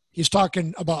 he's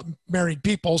talking about married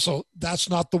people, so that's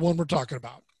not the one we're talking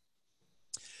about.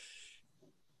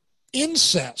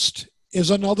 Incest is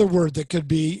another word that could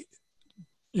be,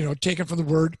 taken from the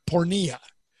word porneia.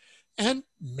 And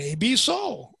maybe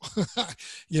so.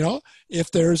 If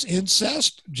there's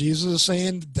incest, Jesus is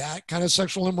saying that kind of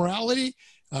sexual immorality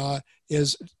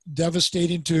is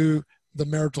devastating to the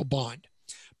marital bond.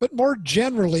 But more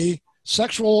generally,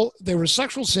 there were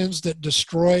sexual sins that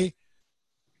destroy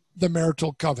the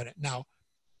marital covenant. Now,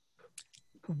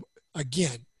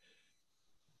 again,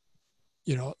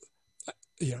 the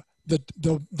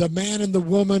man and the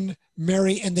woman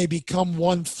marry and they become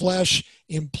one flesh,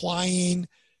 implying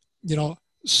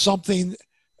something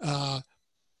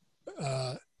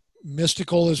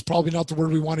mystical is probably not the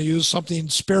word we want to use, something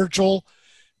spiritual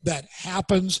that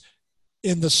happens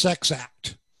in the sex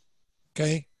act.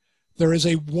 Okay? There is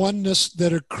a oneness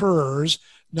that occurs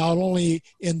not only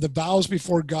in the vows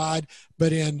before God,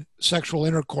 but in sexual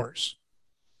intercourse.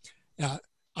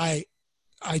 I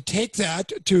take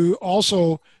that to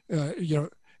also,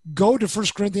 go to 1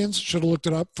 Corinthians, should have looked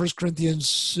it up, 1 Corinthians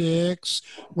 6,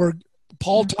 where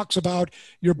Paul talks about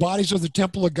your bodies are the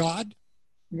temple of God.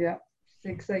 Yeah,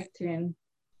 6:18.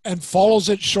 And follows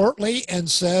it shortly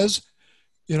and says,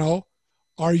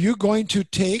 are you going to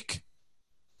take,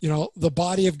 the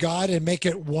body of God and make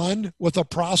it one with a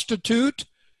prostitute?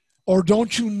 Or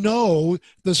don't you know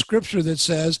the scripture that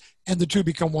says, and the two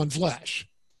become one flesh?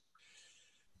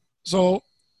 So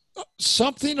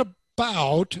something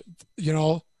about,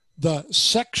 the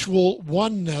sexual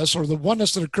oneness or the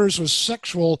oneness that occurs with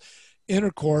sexual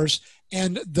intercourse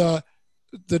and the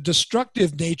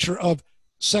destructive nature of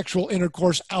sexual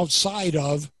intercourse outside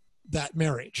of that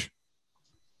marriage.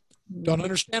 Don't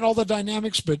understand all the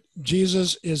dynamics, but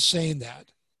Jesus is saying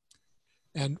that.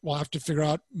 And we'll have to figure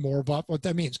out more about what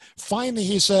that means. Finally,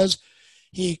 he says,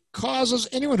 he causes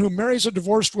anyone who marries a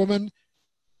divorced woman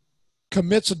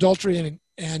commits adultery,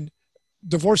 and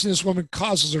divorcing this woman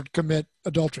causes her to commit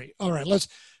adultery. All right, let's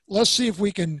see if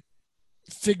we can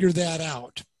figure that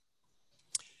out.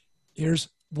 Here's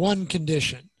one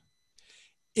condition.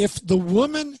 If the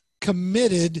woman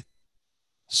committed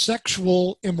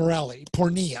sexual immorality,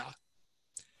 porneia,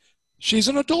 she's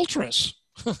an adulteress.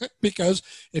 Because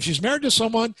if she's married to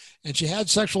someone and she had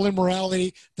sexual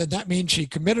immorality, then that means she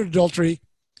committed adultery.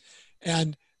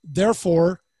 And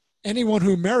therefore, anyone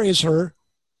who marries her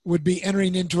would be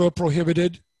entering into a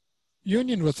prohibited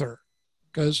union with her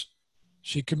because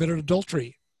she committed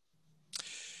adultery.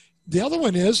 The other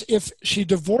one is if she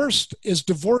is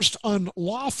divorced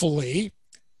unlawfully,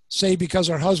 say because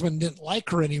her husband didn't like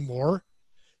her anymore,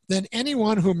 then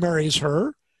anyone who marries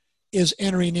her is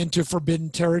entering into forbidden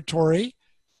territory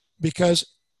because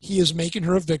he is making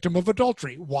her a victim of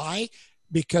adultery. Why?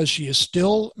 Because she is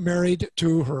still married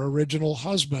to her original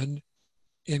husband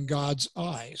in God's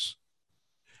eyes.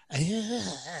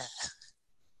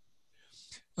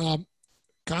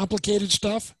 Complicated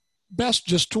stuff, best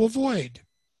just to avoid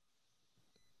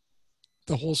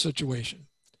the whole situation.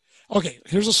 Okay,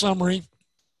 here's a summary,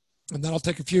 and then I'll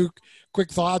take a few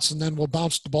quick thoughts, and then we'll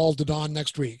bounce the ball to Don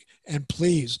next week. And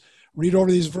please read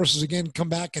over these verses again, come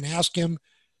back and ask him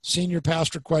senior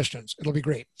pastor questions. It'll be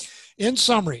great. In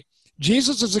summary,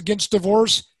 Jesus is against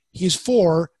divorce. He's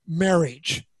for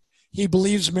marriage. He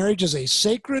believes marriage is a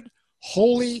sacred,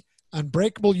 holy,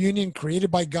 unbreakable union created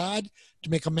by God to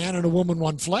make a man and a woman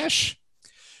one flesh.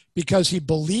 Because he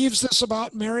believes this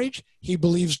about marriage, he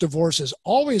believes divorce is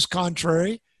always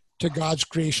contrary to God's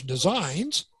creation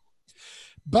designs.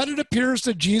 But it appears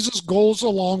that Jesus goes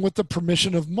along with the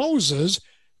permission of Moses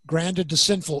granted to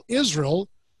sinful Israel,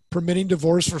 permitting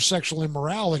divorce for sexual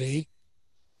immorality.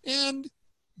 And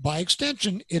by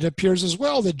extension, it appears as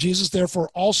well that Jesus therefore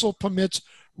also permits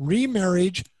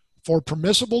remarriage for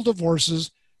permissible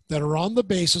divorces that are on the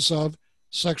basis of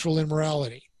sexual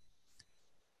immorality.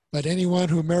 But anyone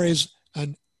who marries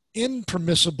an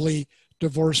impermissibly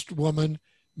divorced woman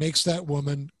makes that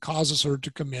woman, causes her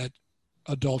to commit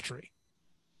adultery.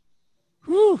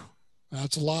 Whew,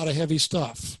 that's a lot of heavy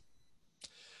stuff.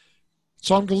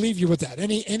 So I'm going to leave you with that.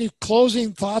 Any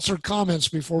closing thoughts or comments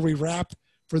before we wrap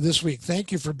for this week?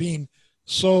 Thank you for being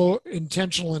so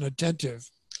intentional and attentive.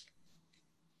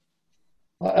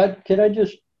 Can I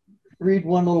just read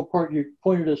one little part? You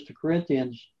pointed us to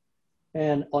Corinthians,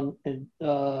 and in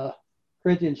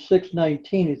Corinthians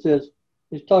 6:19, he says,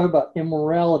 he's talking about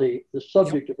immorality, the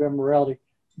subject of immorality.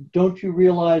 Don't you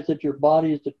realize that your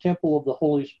body is the temple of the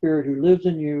Holy Spirit who lives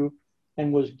in you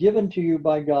and was given to you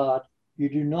by God? You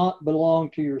do not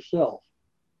belong to yourself,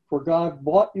 for God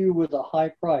bought you with a high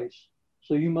price,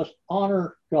 so you must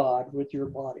honor God with your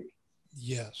body.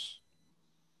 Yes.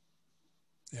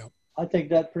 Yep. I think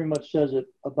that pretty much says it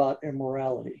about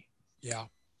immorality. Yeah.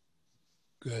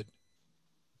 Good.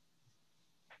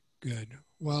 Good.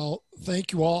 Well,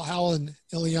 thank you all. Hal and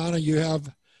Ileana, you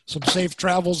have some safe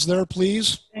travels there,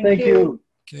 please. Thank you.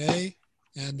 Okay.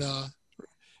 And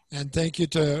thank you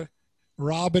to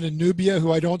Robin and Nubia,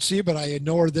 who I don't see, but I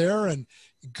know are there. And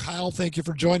Kyle, thank you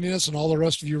for joining us, and all the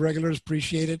rest of you regulars.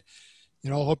 Appreciate it.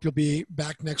 Hope you'll be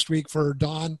back next week for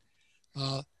Dawn.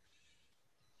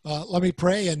 Let me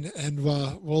pray, and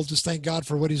we'll just thank God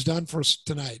for what he's done for us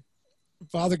tonight.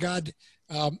 Father God,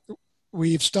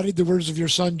 we've studied the words of your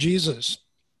son, Jesus,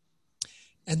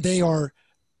 and they are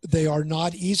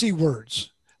not easy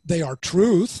words. They are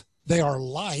truth. They are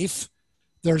life.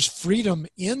 There's freedom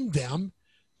in them,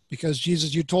 because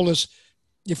Jesus, you told us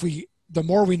the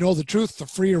more we know the truth, the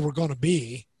freer we're going to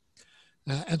be.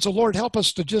 And so, Lord, help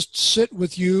us to just sit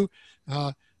with you.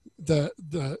 The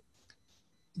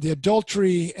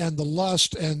adultery and the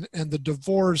lust and the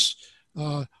divorce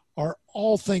are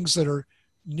all things that are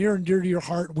near and dear to your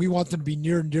heart. We want them to be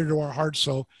near and dear to our hearts.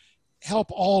 So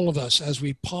help all of us as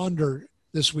we ponder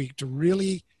this week to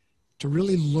really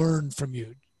learn from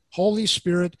you. Holy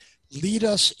Spirit, lead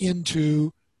us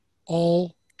into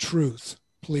all truth,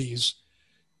 please,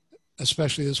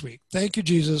 especially this week. Thank you,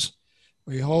 Jesus.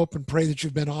 We hope and pray that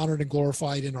you've been honored and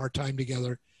glorified in our time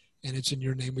together. And it's in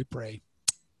your name we pray.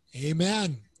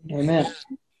 Amen. Amen.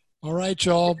 All right,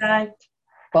 y'all. Good night.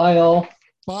 Bye, all.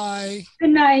 Bye. Good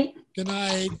night. Good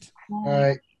night. All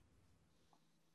right.